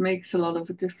 This makes a lot of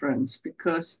a difference,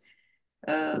 because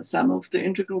some of the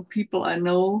integral people I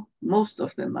know, most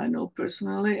of them I know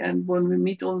personally, and when we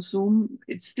meet on Zoom,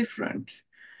 it's different,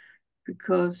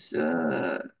 because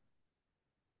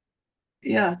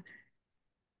yeah,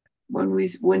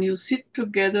 when you sit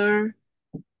together,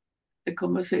 the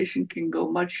conversation can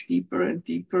go much deeper and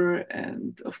deeper,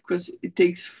 and of course it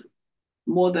takes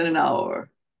more than an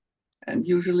hour. And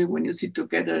usually when you sit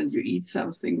together and you eat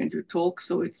something and you talk,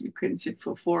 so you can sit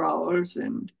for 4 hours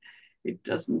and it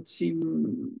doesn't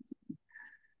seem.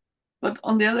 But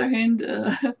on the other hand,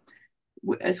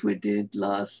 as we did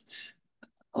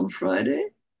on Friday,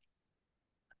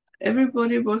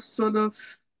 everybody was sort of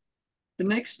the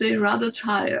next day rather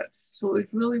tired. So it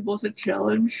really was a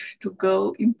challenge to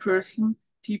go in person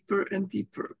deeper and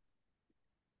deeper.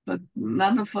 But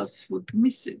none of us would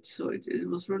miss it. So it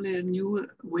was really a new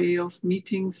way of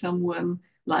meeting someone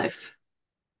live.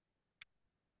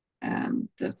 And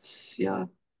that's, yeah,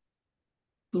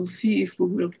 we'll see if we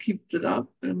will keep that up,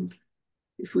 and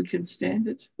if we can stand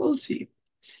it, we'll see.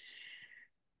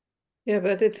 Yeah,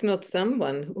 but it's not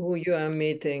someone who you are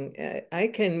meeting. I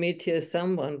can meet here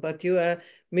someone, but you are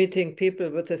meeting people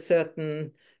with a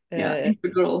certain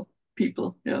integral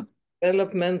people,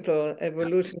 developmental,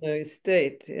 evolutionary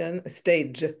stage, and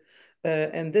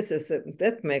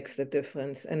that makes the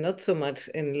difference, and not so much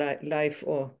in live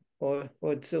or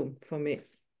Zoom for me.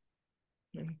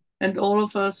 And all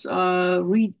of us are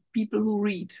people who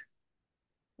read.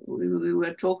 We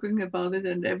were talking about it,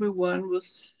 and everyone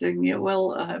was saying, yeah,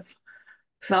 well, I have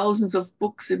thousands of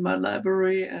books in my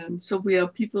library. And so we are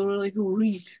people really who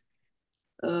read,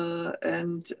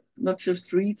 and not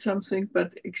just read something,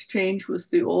 but exchange with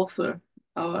the author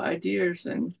our ideas,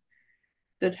 and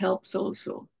that helps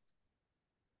also.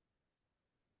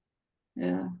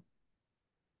 Yeah.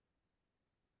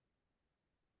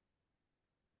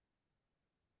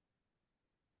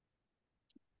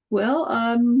 Well,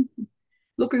 I'm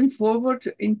looking forward.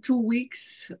 In 2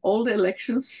 weeks, all the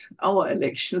elections, our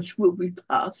elections, will be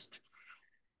passed,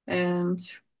 and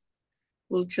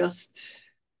we'll just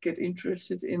get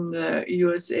interested in the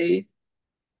USA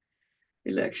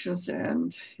elections.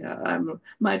 And yeah,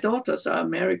 my daughters are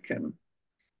American,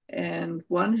 and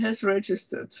one has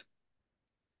registered.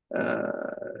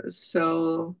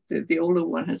 So the older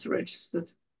one has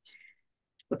registered,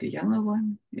 but the younger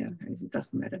one, yeah, it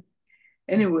doesn't matter.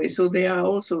 Anyway, so they are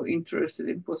also interested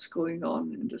in what's going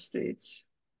on in the States.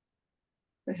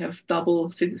 They have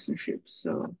double citizenship,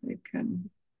 so they can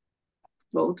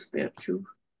vote there too.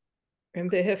 And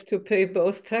they have to pay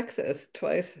both taxes,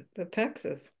 twice the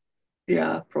taxes.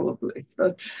 Yeah, probably.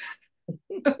 But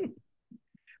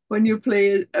when you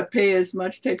pay as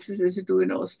much taxes as you do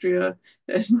in Austria,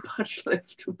 there's not much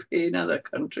left to pay in other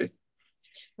country.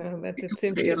 Well, but We it do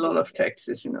seems pay a lot of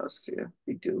taxes in Austria.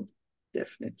 We do,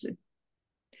 definitely.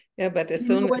 Yeah, but as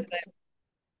Do you know soon as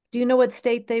do you know what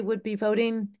state they would be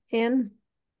voting in?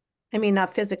 I mean,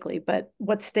 not physically, but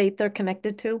what state they're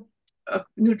connected to?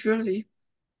 New Jersey,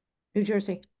 New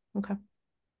Jersey. Okay.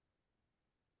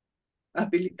 I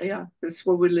believe. Yeah, that's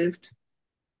where we lived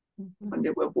Mhm. when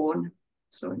they were born.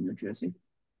 So in New Jersey.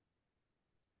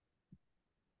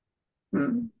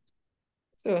 Hmm.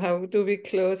 So how do we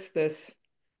close this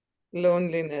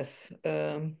loneliness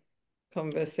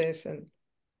conversation?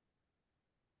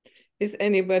 Is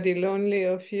anybody lonely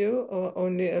of you, or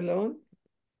only alone,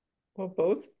 or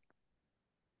both?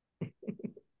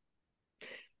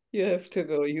 You have to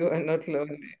go. You are not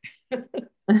lonely.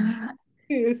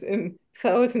 He is in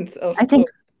thousands of I think,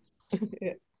 groups.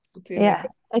 Yeah. yeah,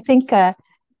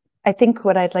 I think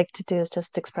what I'd like to do is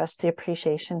just express the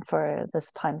appreciation for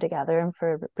this time together and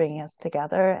for bringing us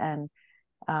together. And,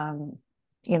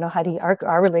 you know, Heidi,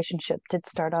 our relationship did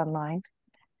start online,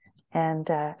 and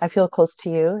I feel close to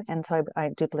you. And so I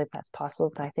do believe that's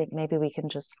possible, but I think maybe we can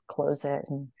just close it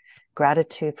and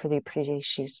gratitude for the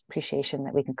appreciation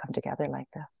that we can come together like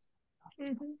this.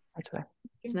 Mhm. That's what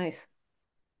Nice.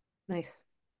 Nice.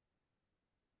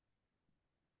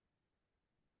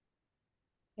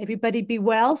 Everybody be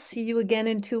well. See you again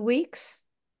in 2 weeks.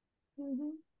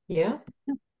 Mhm. Yeah.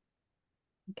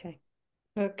 Okay.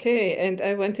 Okay, and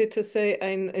I wanted to say,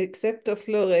 except of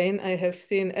Lorraine, I have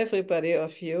seen everybody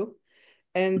of you,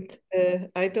 and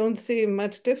I don't see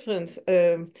much difference.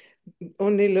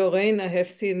 Only Lorraine I have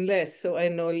seen less, so I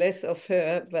know less of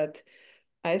her, but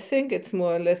I think it's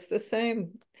more or less the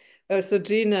same. Also,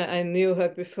 Gina, I knew her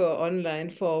before online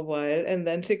for a while, and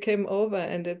then she came over,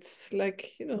 and it's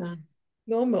like, Uh,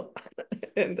 normal.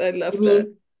 And I love You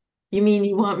that. mean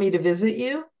you want me to visit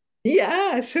you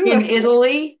Yeah, in sure.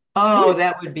 Italy? Oh,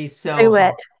 that would be so do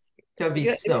hot. it. That would be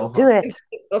Yeah, so Do hot. it.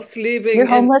 of sleeping You're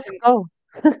in homeless. Go.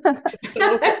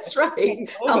 so That's right.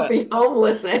 come I'll over. be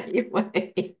homeless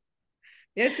anyway.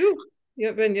 Yeah, do.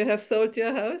 Yeah, when you have sold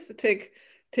your house, take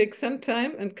some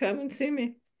time and come and see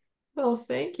me. Well,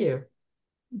 thank you.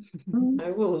 Mm.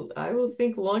 I will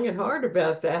think long and hard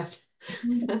about that.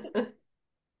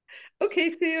 Okay,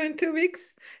 see you in 2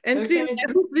 weeks. And Gina, Okay.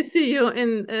 I hope we see you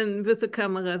in with the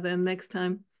camera then next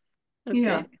time.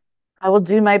 Yeah. Okay. I will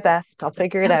do my best. I'll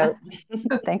figure it out.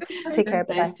 Thanks. Take care.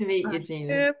 Bye-bye. Nice to meet you,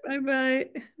 Gina. Yeah, bye-bye.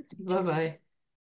 Bye-bye.